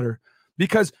that you got her.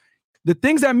 Because the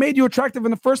things that made you attractive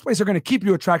in the first place are going to keep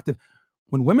you attractive.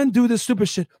 When women do this stupid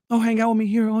shit, oh, hang out with me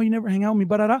here. Oh, you never hang out with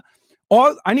me.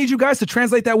 All I need you guys to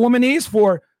translate that womanese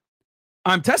for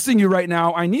I'm testing you right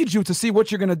now. I need you to see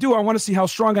what you're going to do. I want to see how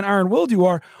strong and iron-willed you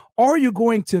are. Are you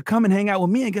going to come and hang out with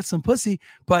me and get some pussy?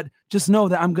 But just know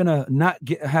that I'm going to not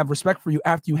have respect for you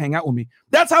after you hang out with me.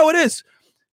 That's how it is.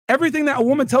 Everything that a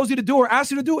woman tells you to do or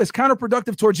asks you to do is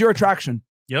counterproductive towards your attraction.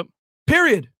 Yep.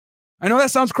 Period. I know that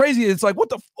sounds crazy. It's like,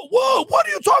 what are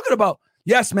you talking about?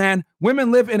 Yes, man.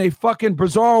 Women live in a fucking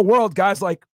bizarre world, guys.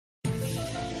 Like,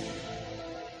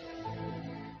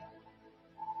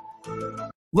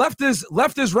 left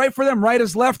is right for them, right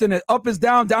is left, and up is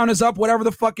down is up, whatever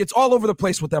the fuck. It's all over the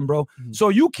place with them, bro. Mm-hmm. So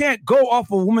you can't go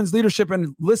off a woman's leadership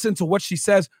and listen to what she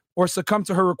says or succumb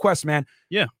to her requests, man.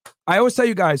 Yeah. I always tell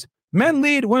you guys, men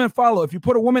lead, women follow. If you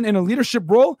put a woman in a leadership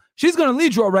role, she's going to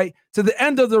lead you all right to the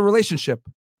end of the relationship.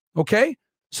 Okay?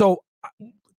 So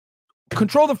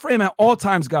control the frame at all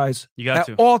times, guys. You got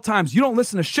to. At all times. You don't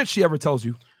listen to shit she ever tells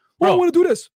you. Oh, I want to do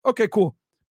this. Okay, cool.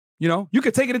 You know, you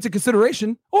could take it into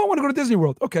consideration. Oh, I want to go to Disney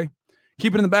World. Okay.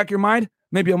 Keep it in the back of your mind.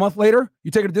 Maybe a month later,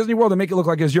 you take it to Disney World and make it look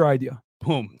like it's your idea.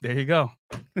 Boom. There you go.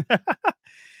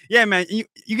 Yeah, man. You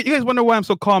guys wonder why I'm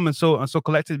so calm and so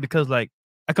collected? Because, like,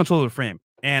 I control the frame.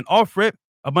 And off rip,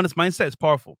 abundance mindset is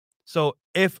powerful. So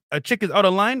if a chick is out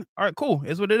of line, all right, cool.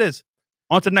 It's what it is.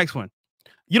 On to the next one.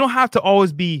 You don't have to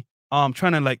always be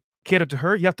trying to, like, cater to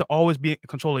her. You have to always be in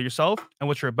control of yourself and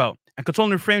what you're about. And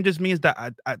controlling the frame just means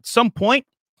that at some point,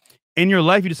 in your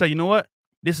life, you decide, you know what?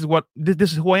 This is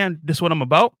who I am. This is what I'm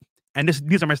about, and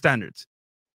these are my standards.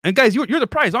 And guys, you're the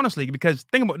prize, honestly, because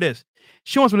think about this: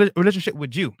 she wants a relationship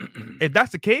with you. If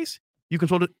that's the case, you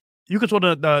control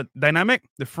the dynamic,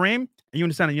 the frame, and you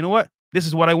understand that, you know what? This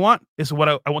is what I want. This is what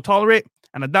I won't tolerate.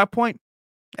 And at that point,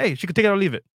 hey, she could take it or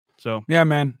leave it. So yeah,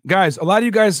 man, guys, a lot of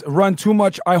you guys run too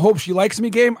much. I hope she likes me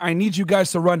game. I need you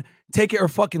guys to run take it or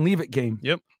fucking leave it game.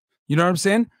 Yep. You know what I'm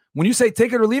saying? When you say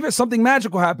take it or leave it, something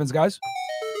magical happens, guys.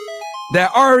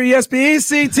 That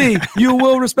RESPECT. You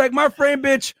will respect my frame,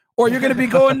 bitch, or you're going to be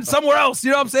going somewhere else.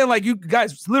 You know what I'm saying? Like, you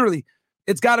guys, literally,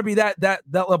 it's got to be that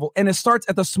level. And it starts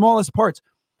at the smallest parts.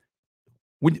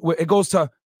 It goes to,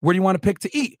 where do you want to pick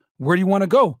to eat? Where do you want to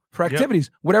go for activities?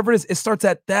 Yep. Whatever it is, it starts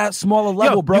at that smaller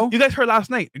level, bro. You guys heard last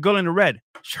night, the girl in the red.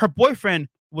 Her boyfriend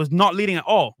was not leading at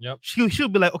all. Yep. She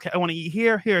would be like, okay, I want to eat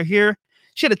here, here, here.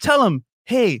 She had to tell him,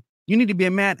 hey, you need to be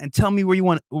a man and tell me where you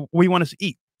want us to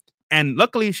eat. And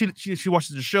luckily, she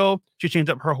watches the show. She changed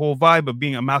up her whole vibe of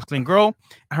being a masculine girl.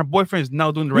 And her boyfriend is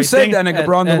now doing the right thing. We said that nigga,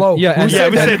 bro, on the low. Yeah,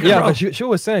 but she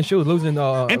was saying she was losing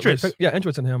interest.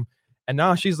 Interest in him. And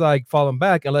now she's like falling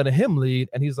back and letting him lead.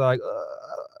 And he's like,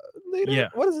 leader,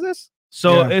 what is this?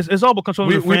 So it's all about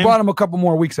controlling the frame. We bought him a couple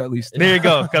more weeks at least. There you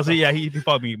go. Because he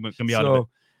probably going to be out of it.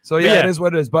 So yeah, it is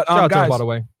what it is. But guys, by the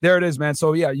way, there it is, man.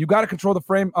 So yeah, you got to control the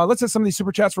frame. Let's hit some of these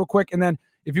super chats real quick, and then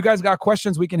if you guys got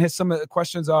questions, we can hit some of the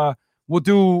questions. We'll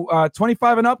do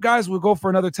 25 and up, guys. We'll go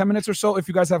for another 10 minutes or so. If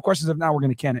you guys have questions, if not, we're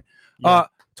gonna can it.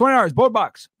 $20. Boat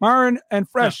box, Myron and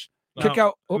Fresh. Kick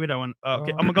out. Maybe that one.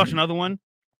 Okay, oh my gosh, another one.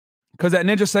 Because that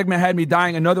ninja segment had me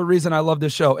dying. Another reason I love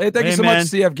this show. Hey, thank you so much,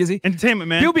 CF Gizzy. Entertainment,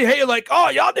 man. You'll be hating like, oh,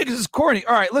 y'all niggas is corny.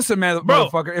 All right, listen, man, bro,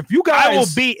 motherfucker. If you guys, I will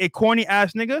be a corny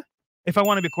ass nigga. If I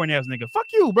want to be a corny ass nigga, fuck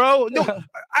you, bro. No,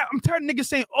 I'm tired of niggas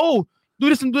saying, "Oh, do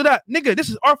this and do that." Nigga, this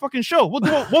is our fucking show. We'll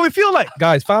do what we feel like.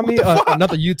 Guys, find me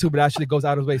another YouTuber that actually goes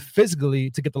out of his way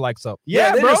physically to get the likes up.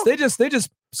 Yeah, bro. They just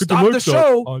stop the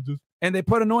show and they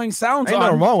put annoying sounds on. Ain't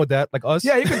nothing wrong with that. Like us.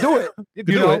 Yeah, you can do it. You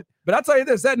can do it. But I'll tell you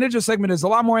this: that ninja segment is a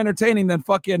lot more entertaining than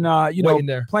fucking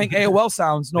playing AOL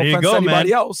sounds. No offense to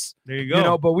anybody else. There you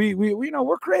go. But we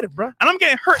we're creative, bro. And I'm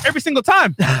getting hurt every single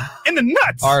time in the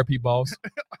nuts. RP balls.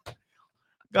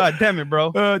 God damn it,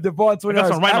 bro. Devon, after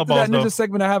that ninja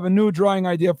segment, I have a new drawing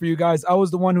idea for you guys. I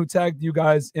was the one who tagged you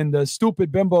guys in the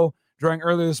stupid bimbo drawing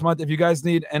earlier this month. If you guys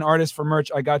need an artist for merch,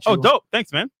 I got you. Oh, dope.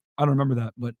 Thanks, man. I don't remember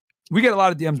that, but we get a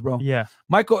lot of DMs, bro. Yeah.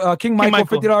 Michael, King Michael,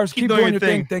 $50. Keep doing your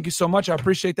thing. Thank you so much. I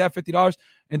appreciate that, $50.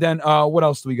 And then what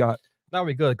else do we got? Now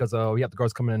we're good because we have the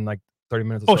girls coming in like 30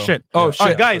 minutes or so. Shit. Oh, shit. All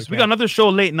right, guys, we got another show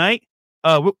late night.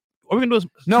 What are we gonna do?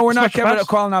 No, we're not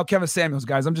calling out Kevin Samuels,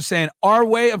 guys. I'm just saying our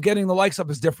way of getting the likes up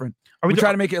is different. We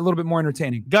try to make it a little bit more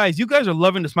entertaining. Guys, you guys are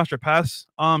loving the Smash or Pass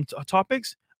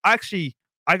topics. Actually,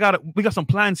 we got some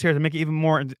plans here to make it even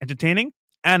more entertaining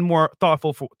and more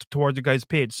thoughtful towards you guys'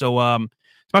 page. So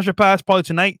Smash or Pass probably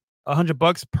tonight,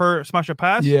 $100 per Smash or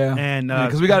Pass. Yeah, and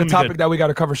because we got a topic that we got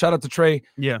to cover. Shout out to Trey.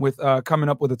 Yeah, with coming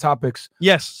up with the topics.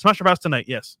 Yes, Smash or Pass tonight.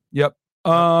 Yes. Yep.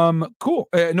 Cool.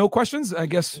 No questions, I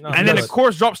guess. No, and then the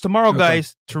course drops tomorrow,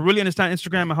 guys, to really understand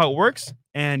Instagram and how it works.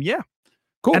 And yeah,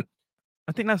 cool. And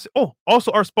I think that's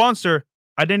also our sponsor,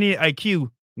 Identity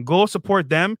IQ. Go support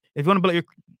them if you want to build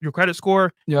your credit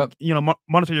score. Yep.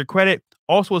 Monitor your credit.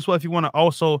 Also, as well, if you want to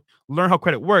also learn how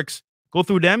credit works, Go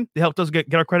through them. They helped us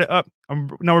get our credit up.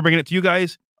 Now we're bringing it to you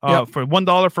guys for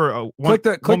 $1 for click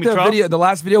the video, the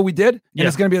last video we did, and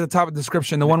it's going to be at the top of the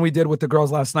description. The one we did with the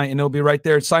girls last night, and it'll be right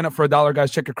there. Sign up for $1,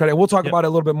 guys. Check your credit. We'll talk about it a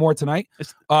little bit more tonight.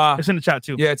 It's in the chat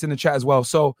too. Yeah, it's in the chat as well.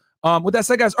 So with that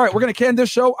said, guys, all right, we're going to can this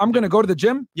show. I'm going to go to the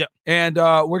gym. Yeah. And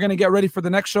we're going to get ready for the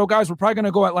next show, guys. We're probably going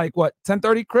to go at like, what,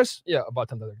 10:30, Chris? Yeah, about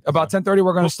 10:30. About 10:30,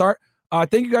 we're going to start.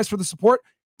 Thank you guys for the support.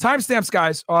 Timestamps,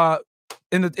 guys.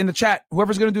 In the chat,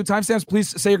 whoever's going to do timestamps,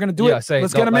 please say you're going to do it.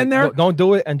 Let's get them in there. Don't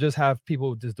do it and just have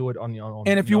people just do it on your own.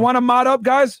 And if you want to mod up,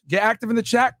 guys, get active in the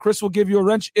chat. Chris will give you a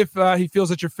wrench if he feels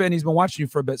that you're fit and he's been watching you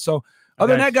for a bit. So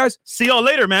other than that, guys, see y'all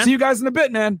later, man. See you guys in a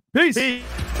bit, man. Peace.